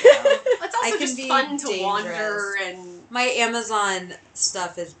point. You know? It's I also can just be fun to dangerous. wander and... My Amazon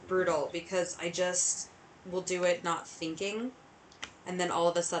stuff is brutal because I just will do it not thinking, and then all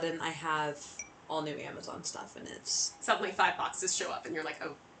of a sudden I have all new Amazon stuff, and it's... Suddenly 5 boxes show up and you're like,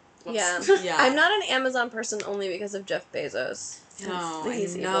 oh, whoops. Yeah. Yeah. I'm not an Amazon person only because of Jeff Bezos. No,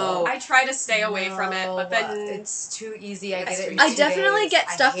 He's I evil. know. I try to stay away from it, but then... it's too easy. I get it. In I 2 definitely days. get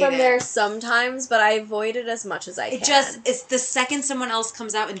I stuff hate from it. there sometimes, but I avoid it as much as I can. It's the second someone else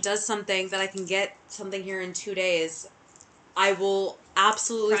comes out and does something that I can get something here in 2 days, I will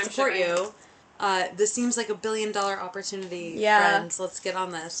absolutely Prime support shipping. you. This seems like $1 billion opportunity, Yeah. friends. Let's get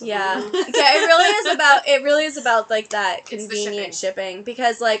on this. Yeah. Yeah, it really is about like that It's the convenient shipping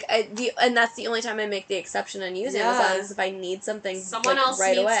because like and that's the only time I make the exception and use Yeah. Amazon is if I need something Someone like, else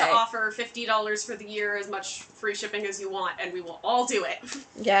right needs away. to offer $50 for the year, as much free shipping as you want, and we will all do it.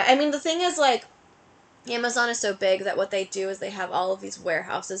 Yeah, I mean the thing is like Amazon is so big that what they do is they have all of these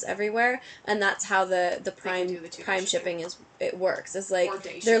warehouses everywhere, and that's how the can do prime the 2-day prime shipping it works. It's like Or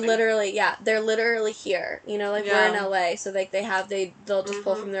day they're shipping. literally here. You know, like we're in LA, so like they'll just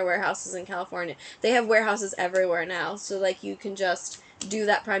pull from their warehouses in California. They have warehouses everywhere now, so like you can just do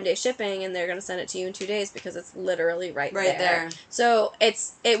that Prime Day shipping and they're going to send it to you in 2 days because it's literally right there. So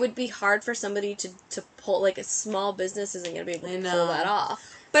it would be hard for somebody to pull, like a small business isn't going to be able to pull that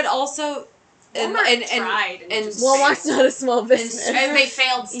off. But also... Walmart tried and just Walmart's failed. not a small business. And they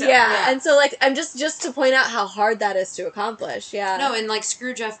failed still. Yeah, and so like I'm just to point out how hard that is to accomplish. Yeah. No, and like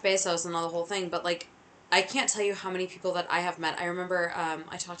screw Jeff Bezos and all the whole thing, but like I can't tell you how many people that I have met. I remember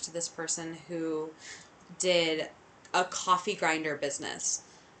I talked to this person who did a coffee grinder business,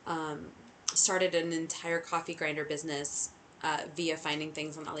 started an entire coffee grinder business via finding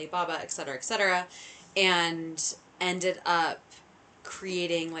things on Alibaba, et cetera, and ended up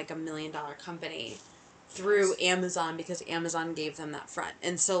creating like $1 million company through Amazon because Amazon gave them that front.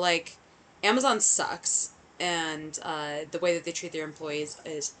 And so like Amazon sucks, and the way that they treat their employees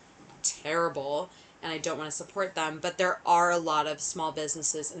is terrible, and I don't want to support them, but there are a lot of small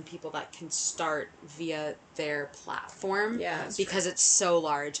businesses and people that can start via their platform because it's so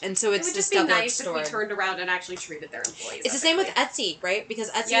large. And so it's it would this just be double-edged nice sword. if we turned around and actually treated their employees. It's the same with Etsy, right?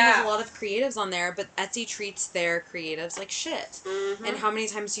 Because Etsy has a lot of creatives on there, but Etsy treats their creatives like shit. Mm-hmm. And how many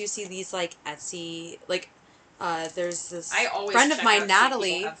times do you see these like Etsy, like there's this friend of mine,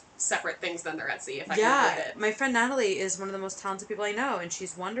 Natalie. Have separate things than their Etsy, if I can avoid it. My friend Natalie is one of the most talented people I know, and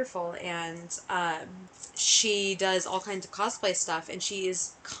she's wonderful, and she does all kinds of cosplay stuff, and she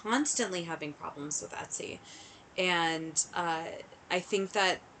is constantly having problems with Etsy. And I think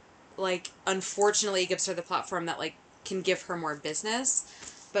that, like, unfortunately it gives her the platform that, like, can give her more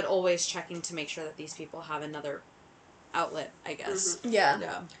business, but always checking to make sure that these people have another outlet, I guess. Mm-hmm.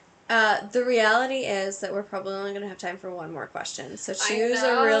 Yeah. The reality is that we're probably only going to have time for one more question. So choose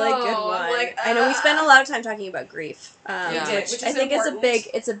a really good one. I know we spent a lot of time talking about grief, which I think important.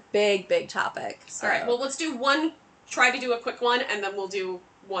 it's a big topic. So. All right, well, let's do one. Try to do a quick one, and then we'll do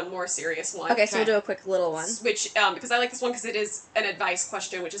one more serious one. Okay, so we'll do a quick little one. Which, because I like this one because it is an advice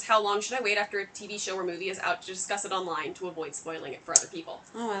question, which is how long should I wait after a TV show or movie is out to discuss it online to avoid spoiling it for other people?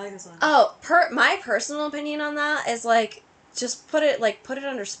 Oh, I like this one. Oh, my personal opinion on that is like, just put it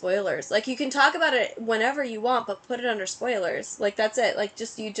under spoilers. Like, you can talk about it whenever you want, but put it under spoilers. Like, that's it. Like,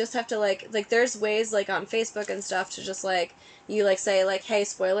 you just have to, like, there's ways, like, on Facebook and stuff to just, like, you, like, say, like, hey,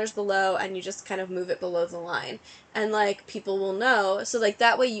 spoilers below, and you just kind of move it below the line. And, like, people will know. So, like,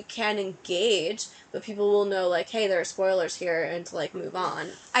 that way you can engage, but people will know, like, hey, there are spoilers here, and to, like, move on.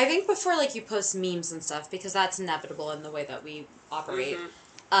 I think before, like, you post memes and stuff, because that's inevitable in the way that we operate,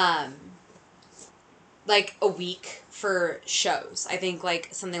 like, a week for shows. I think, like,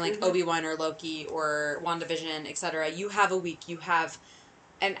 something like Obi-Wan or Loki or WandaVision, etc. You have a week. You have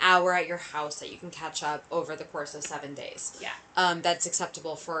an hour at your house that you can catch up over the course of 7 days. Yeah. That's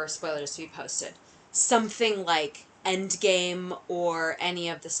acceptable for spoilers to be posted. Something like Endgame or any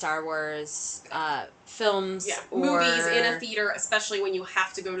of the Star Wars films. Yeah, or movies in a theater, especially when you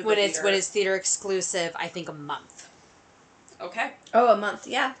have to go to the theater. When it's theater exclusive, I think a month. Okay. Oh, a month.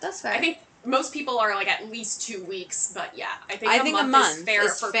 Yeah, that's fair. I think most people are like at least 2 weeks, but yeah, I think a month is fair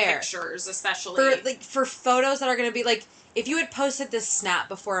for pictures, especially for photos that are going to be like, if you had posted this snap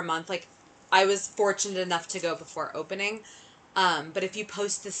before a month, like I was fortunate enough to go before opening, but if you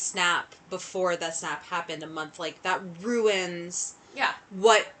post the snap before that snap happened a month, like that ruins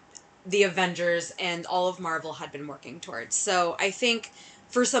what the Avengers and all of Marvel had been working towards. So I think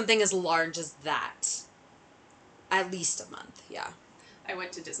for something as large as that. At least a month, yeah. I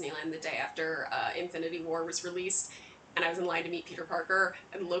went to Disneyland the day after Infinity War was released, and I was in line to meet Peter Parker,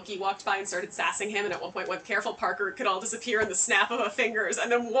 and Loki walked by and started sassing him, and at one point went, "Careful, Parker, it could all disappear in the snap of a fingers,"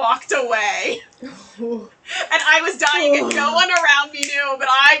 and then walked away. And I was dying, and no one around me knew, but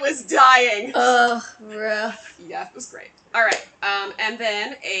I was dying. Ugh, rough. Yeah, it was great. All right, and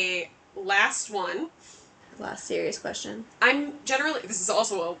then a last one. Last serious question. I'm generally, this is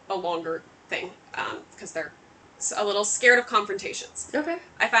also a longer thing, because they're a little scared of confrontations. Okay.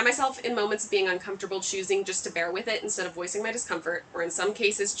 I find myself in moments of being uncomfortable choosing just to bear with it instead of voicing my discomfort, or in some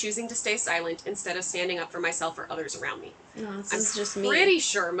cases choosing to stay silent instead of standing up for myself or others around me. No, this I'm is just me. pretty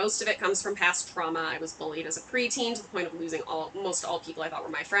sure most of it comes from past trauma. I was bullied as a preteen to the point of losing most all people I thought were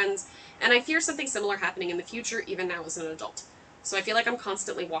my friends, and I fear something similar happening in the future, even now as an adult. So I feel like I'm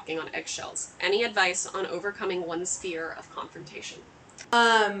constantly walking on eggshells. Any advice on overcoming one's fear of confrontation?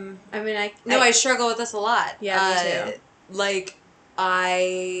 I mean, I struggle with this a lot. Yeah, me too. Like,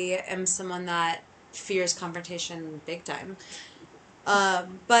 I am someone that fears confrontation big time.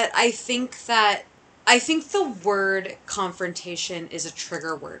 But I think the word confrontation is a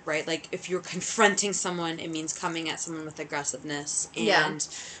trigger word, right? Like, if you're confronting someone, it means coming at someone with aggressiveness and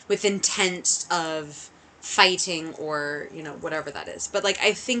with intent of fighting or, whatever that is. But, like,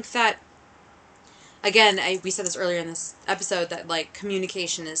 I think that, again, we said this earlier in this episode, that, like,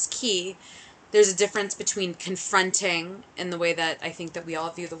 communication is key. There's a difference between confronting in the way that I think that we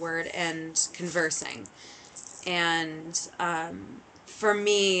all view the word and conversing. And for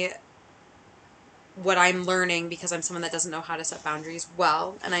me, what I'm learning, because I'm someone that doesn't know how to set boundaries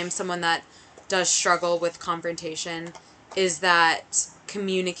well, and I'm someone that does struggle with confrontation, is that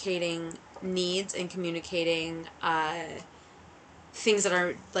communicating needs and communicating things that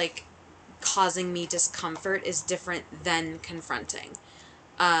are, like, causing me discomfort is different than confronting.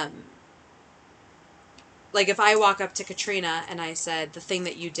 Like, if I walk up to Katrina and I said, the thing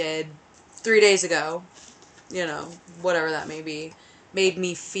that you did 3 days ago, whatever that may be, made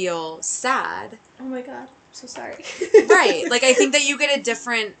me feel sad. Oh my god, I'm so sorry. Right. Like, I think that you get a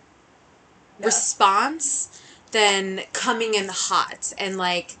different response than coming in hot and,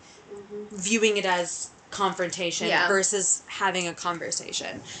 like, viewing it as confrontation versus having a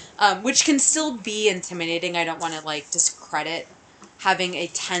conversation, which can still be intimidating. I don't want to, like, discredit having a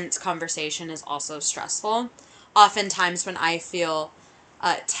tense conversation is also stressful. Oftentimes when I feel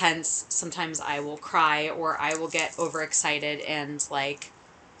tense, sometimes I will cry or I will get overexcited and, like,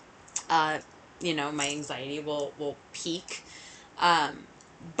 my anxiety will peak.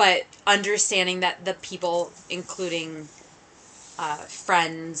 But understanding that the people, including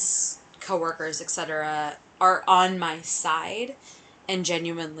friends, coworkers, etc., are on my side and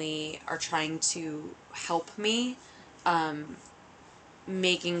genuinely are trying to help me,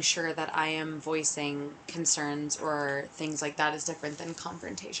 making sure that I am voicing concerns or things like that is different than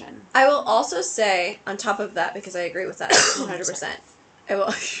confrontation. I will also say, on top of that, because I agree with that 100%, I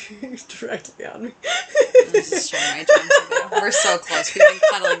will... directly on me. I'm just showing my germs. We're so close. We've been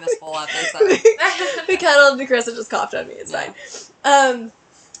cuddling this whole episode. We cuddled and Karissa just coughed on me. It's fine.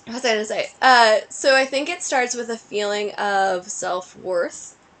 What was I going to say? So I think it starts with a feeling of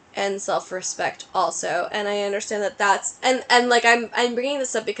self-worth and self-respect also, and I understand that that's and like I'm bringing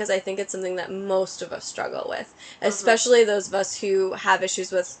this up because I think it's something that most of us struggle with, especially those of us who have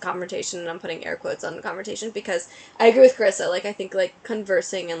issues with confrontation, and I'm putting air quotes on confrontation because I agree with Karissa, like I think like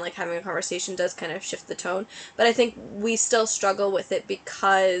conversing and like having a conversation does kind of shift the tone, but I think we still struggle with it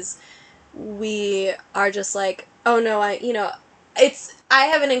because we are just like, oh no, I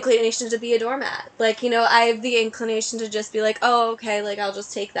have an inclination to be a doormat. Like, I have the inclination to just be like, oh, okay, like, I'll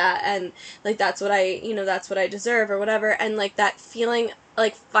just take that, and, like, that's what I deserve, or whatever, and, like, that feeling,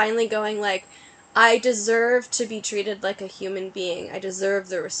 like, finally going, like, I deserve to be treated like a human being. I deserve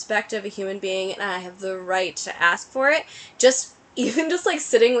the respect of a human being, and I have the right to ask for it. Even just, like,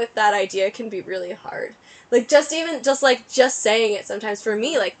 sitting with that idea can be really hard. Like, just saying it sometimes, for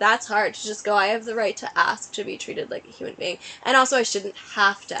me, like, that's hard to just go, I have the right to ask to be treated like a human being. And also, I shouldn't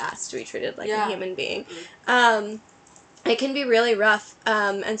have to ask to be treated like a human being. It can be really rough.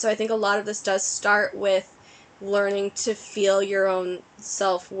 And so I think a lot of this does start with learning to feel your own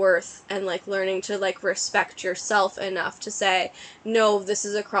self-worth and, like, learning to, like, respect yourself enough to say, no, this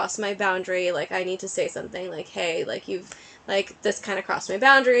is across my boundary, like, I need to say something, like, hey, like, this kind of crossed my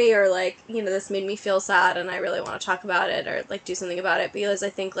boundary, or, like, this made me feel sad and I really want to talk about it, or, like, do something about it, because I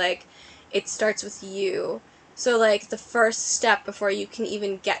think, like, it starts with you. So, like, the first step before you can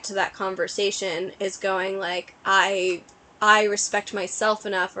even get to that conversation is going, like, I respect myself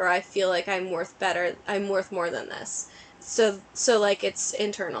enough, or I feel like I'm worth more than this. so like it's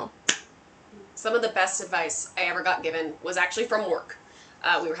internal. Some of the best advice I ever got given was actually from work.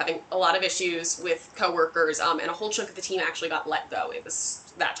 We were having a lot of issues with coworkers, and a whole chunk of the team actually got let go. It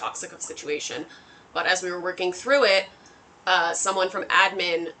was that toxic of a situation. But as we were working through it, someone from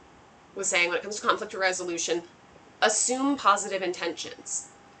admin was saying, when it comes to conflict resolution, assume positive intentions.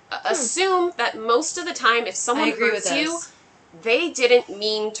 Assume that most of the time, if someone hurts you, they didn't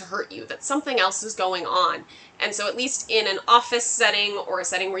mean to hurt you, that something else is going on. And so at least in an office setting or a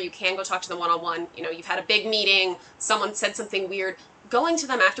setting where you can go talk to them one-on-one, you know, you've had a big meeting, someone said something weird, going to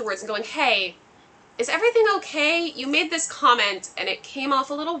them afterwards and going, hey, is everything okay? You made this comment and it came off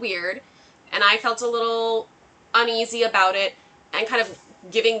a little weird and I felt a little uneasy about it, and kind of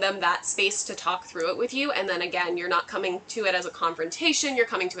giving them that space to talk through it with you. And then again, you're not coming to it as a confrontation, you're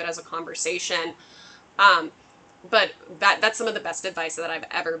coming to it as a conversation. But that's some of the best advice that I've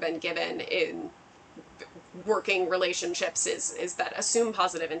ever been given in working relationships is that assume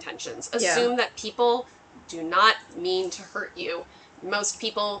positive intentions. Assume that people do not mean to hurt you. Most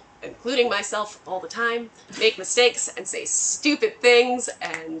people, including myself all the time, make mistakes and say stupid things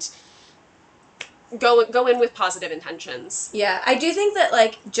and go in with positive intentions. Yeah, I do think that,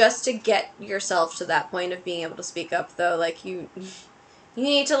 like, just to get yourself to that point of being able to speak up, though, like, you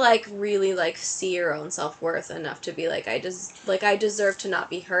need to, like, really, like, see your own self-worth enough to be like, I deserve to not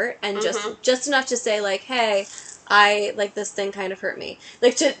be hurt, and just enough to say, like, hey, this thing kind of hurt me.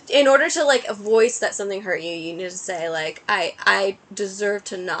 Like, in order to, like, voice that something hurt you, you need to say, like, I deserve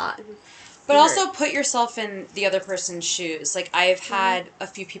to not. But also put yourself in the other person's shoes. Like, I've had a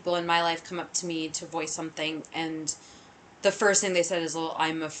few people in my life come up to me to voice something, and the first thing they said is, well,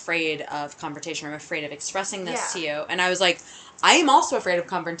 I'm afraid of confrontation. I'm afraid of expressing this to you. And I was like, I am also afraid of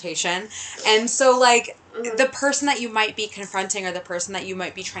confrontation. And so, like, the person that you might be confronting or the person that you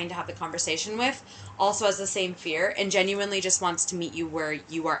might be trying to have the conversation with also has the same fear and genuinely just wants to meet you where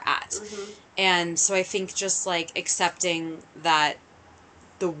you are at. And so I think just, like, accepting that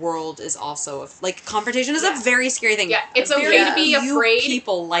the world is also like confrontation is a very scary thing. Yeah, it's okay to be afraid.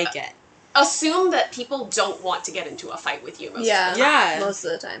 People like it. Assume that people don't want to get into a fight with you most of the time. Most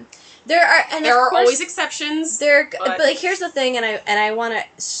of the time. There are always exceptions. But like, here's the thing, and I want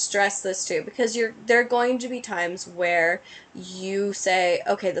to stress this too, because there are going to be times where you say,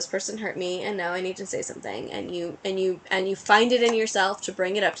 okay, this person hurt me, and now I need to say something, and you find it in yourself to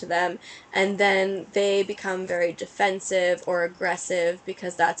bring it up to them, and then they become very defensive or aggressive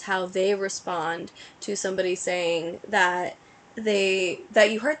because that's how they respond to somebody saying that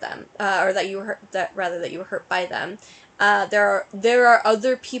you hurt them, or that you were hurt by them. There are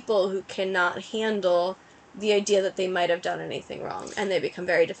other people who cannot handle the idea that they might have done anything wrong, and they become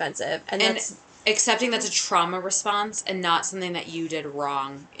very defensive. And that's accepting that's a trauma response and not something that you did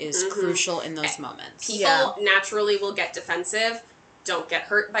wrong is crucial in those moments. People naturally will get defensive. Don't get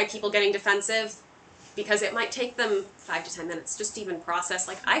hurt by people getting defensive, because it might take them 5 to 10 minutes just to even process,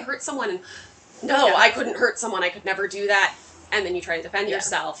 like, I hurt someone, and I couldn't hurt someone, I could never do that. And then you try to defend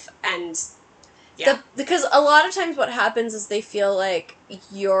yourself, and because a lot of times what happens is they feel like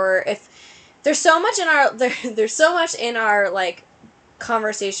there's so much in our like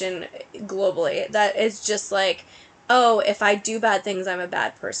conversation globally that is just like, oh, if I do bad things, I'm a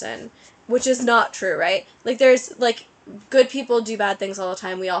bad person, which is not true, right? Like, there's like, good people do bad things all the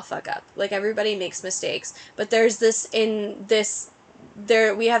time. We all fuck up. Like, everybody makes mistakes, but there's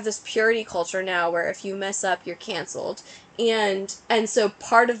we have this purity culture now where if you mess up, you're canceled. And so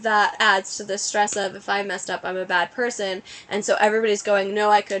part of that adds to the stress of, if I messed up, I'm a bad person. And so everybody's going,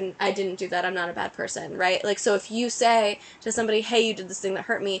 no, I didn't do that, I'm not a bad person, right? Like, so if you say to somebody, hey, you did this thing that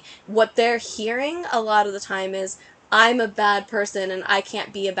hurt me, what they're hearing a lot of the time is, I'm a bad person and I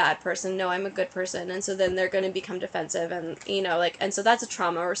can't be a bad person. No, I'm a good person. And so then they're going to become defensive, and, and so that's a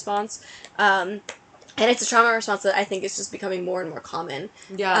trauma response. And it's a trauma response that I think is just becoming more and more common.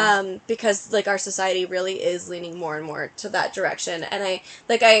 Yeah. Because, like, our society really is leaning more and more to that direction. And I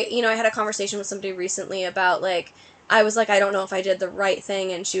had a conversation with somebody recently about, like, I was like, I don't know if I did the right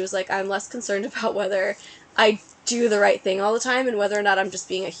thing. And she was like, I'm less concerned about whether I do the right thing all the time and whether or not I'm just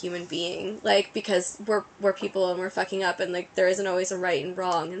being a human being. Like, because we're people and we're fucking up, and, like, there isn't always a right and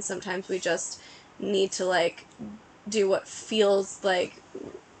wrong. And sometimes we just need to, like, do what feels like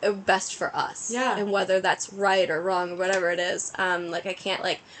best for us. Yeah. And whether that's right or wrong or whatever it is. Like, I can't,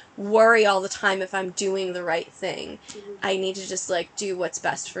 like, worry all the time if I'm doing the right thing. I need to just, like, do what's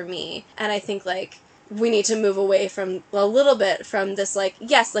best for me. And I think, like, we need to move away from a little bit from this, like,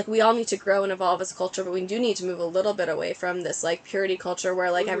 yes, like, we all need to grow and evolve as a culture, but we do need to move a little bit away from this, like, purity culture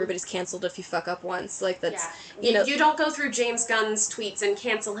where, like, everybody's canceled if you fuck up once. Like, that's, you know. You don't go through James Gunn's tweets and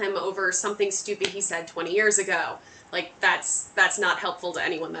cancel him over something stupid he said 20 years ago. Like, that's not helpful to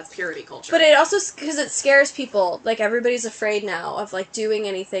anyone. That's purity culture. But it also, because it scares people. Like, everybody's afraid now of, like, doing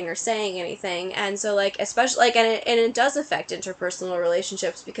anything or saying anything. And so, like, especially, like, and it does affect interpersonal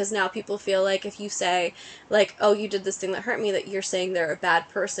relationships, because now people feel like if you say, like, oh, you did this thing that hurt me, that you're saying they're a bad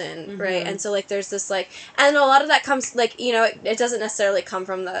person, right? And so, like, there's this, like, and a lot of that comes, like, you know, it doesn't necessarily come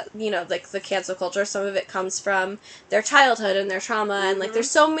from the, you know, like, the cancel culture. Some of it comes from their childhood and their trauma, and, like,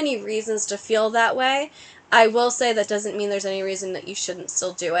 there's so many reasons to feel that way. I will say that doesn't mean there's any reason that you shouldn't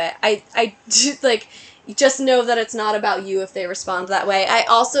still do it. I like, just know that it's not about you if they respond that way. I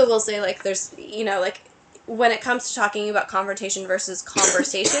also will say, like, there's, you know, like, when it comes to talking about confrontation versus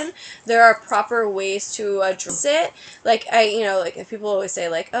conversation, there are proper ways to address it. Like, you know, like, if people always say,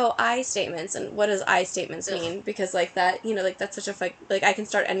 like, oh, I statements, and what does I statements mean? Because, like, that, you know, like, that's such a, like, I can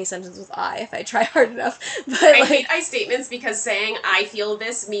start any sentence with I if I try hard enough. But, I like, hate I statements because saying I feel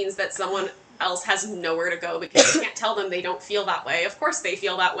this means that someone else has nowhere to go, because you can't tell them they don't feel that way. Of course they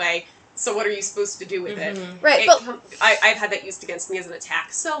feel that way. So what are you supposed to do with it? Right, I've had that used against me as an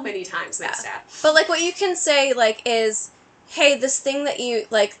attack so many times. That's sad. But, like, what you can say, like, is, hey, this thing that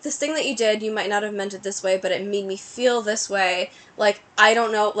you did, you might not have meant it this way, but it made me feel this way. Like, I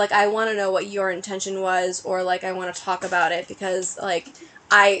don't know, like, I want to know what your intention was, or, like, I want to talk about it, because, like,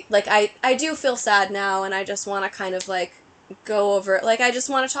 I do feel sad now, and I just want to kind of, like, go over it. Like, I just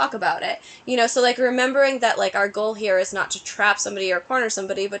want to talk about it. You know, so, like, remembering that, like, our goal here is not to trap somebody or corner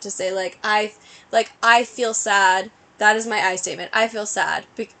somebody, but to say, like, I feel sad. That is my I statement. I feel sad.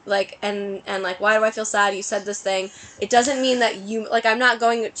 Like, and like, why do I feel sad? You said this thing. It doesn't mean that you, like, I'm not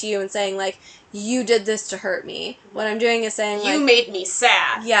going to you and saying, like, you did this to hurt me. What I'm doing is saying, like, you made me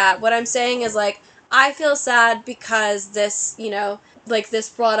sad. Yeah, what I'm saying is, like, I feel sad because this, you know, like, this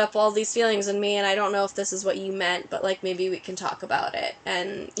brought up all these feelings in me, and I don't know if this is what you meant, but, like, maybe we can talk about it,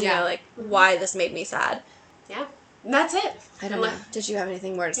 and, you know, like, why this made me sad. Yeah. And that's it. I don't know. Did you have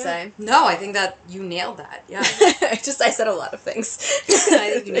anything more to say? No, I think that you nailed that. Yeah. I said a lot of things.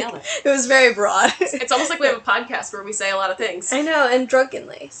 I think you nailed it. It was very broad. It's almost like we have a podcast where we say a lot of things. I know, and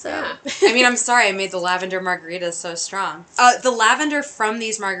drunkenly, so. Yeah. I mean, I'm sorry I made the lavender margaritas so strong. The lavender from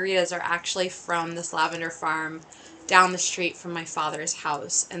these margaritas are actually from this lavender farm down the street from my father's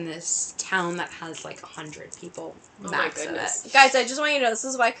house in this town that has like 100 people max of it. Guys, I just want you to know this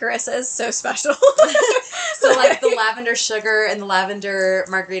is why Karissa is so special. So like the lavender sugar and the lavender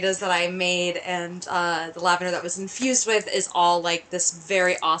margaritas that I made and the lavender that was infused with is all like this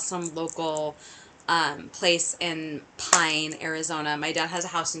very awesome local place in Pine, Arizona. My dad has a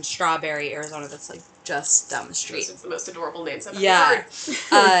house in Strawberry, Arizona that's like just down the street. It's the most adorable names I've ever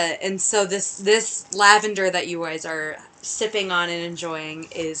heard. And so this lavender that you guys are sipping on and enjoying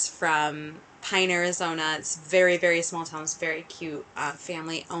is from Pine, Arizona. It's very, very small town. It's very cute.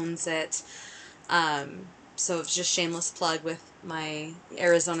 Family owns it. So it's just shameless plug with my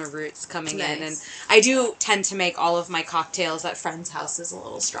Arizona roots coming in. And I do tend to make all of my cocktails at friends' houses a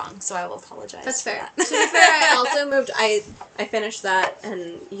little strong, so I will apologize. That's fair. For that. To be fair, I also moved, I finished that,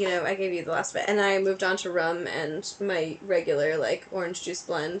 and, you know, I gave you the last bit, and I moved on to rum and my regular, like, orange juice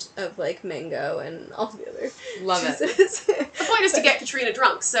blend of, like, mango and all the other Love juices. it. The point is to get Katrina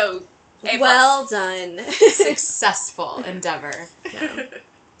drunk, so Well done. Successful endeavor. Yeah.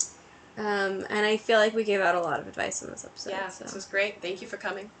 And I feel like we gave out a lot of advice in this episode. Yeah, so. This was great. Thank you for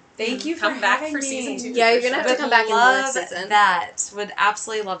coming. Thank you for Come back having for me. season 2. Yeah, you're gonna have to come back in the next season. That. Would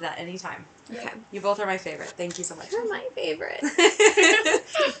absolutely love that anytime. Okay. You both are my favorite. Thank you so much. You're my favorite.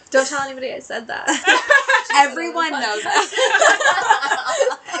 Don't tell anybody I said that. Everyone knows that.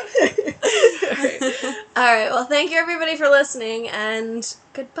 All right. Well, thank you everybody for listening, and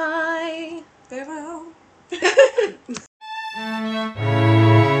goodbye. Farewell.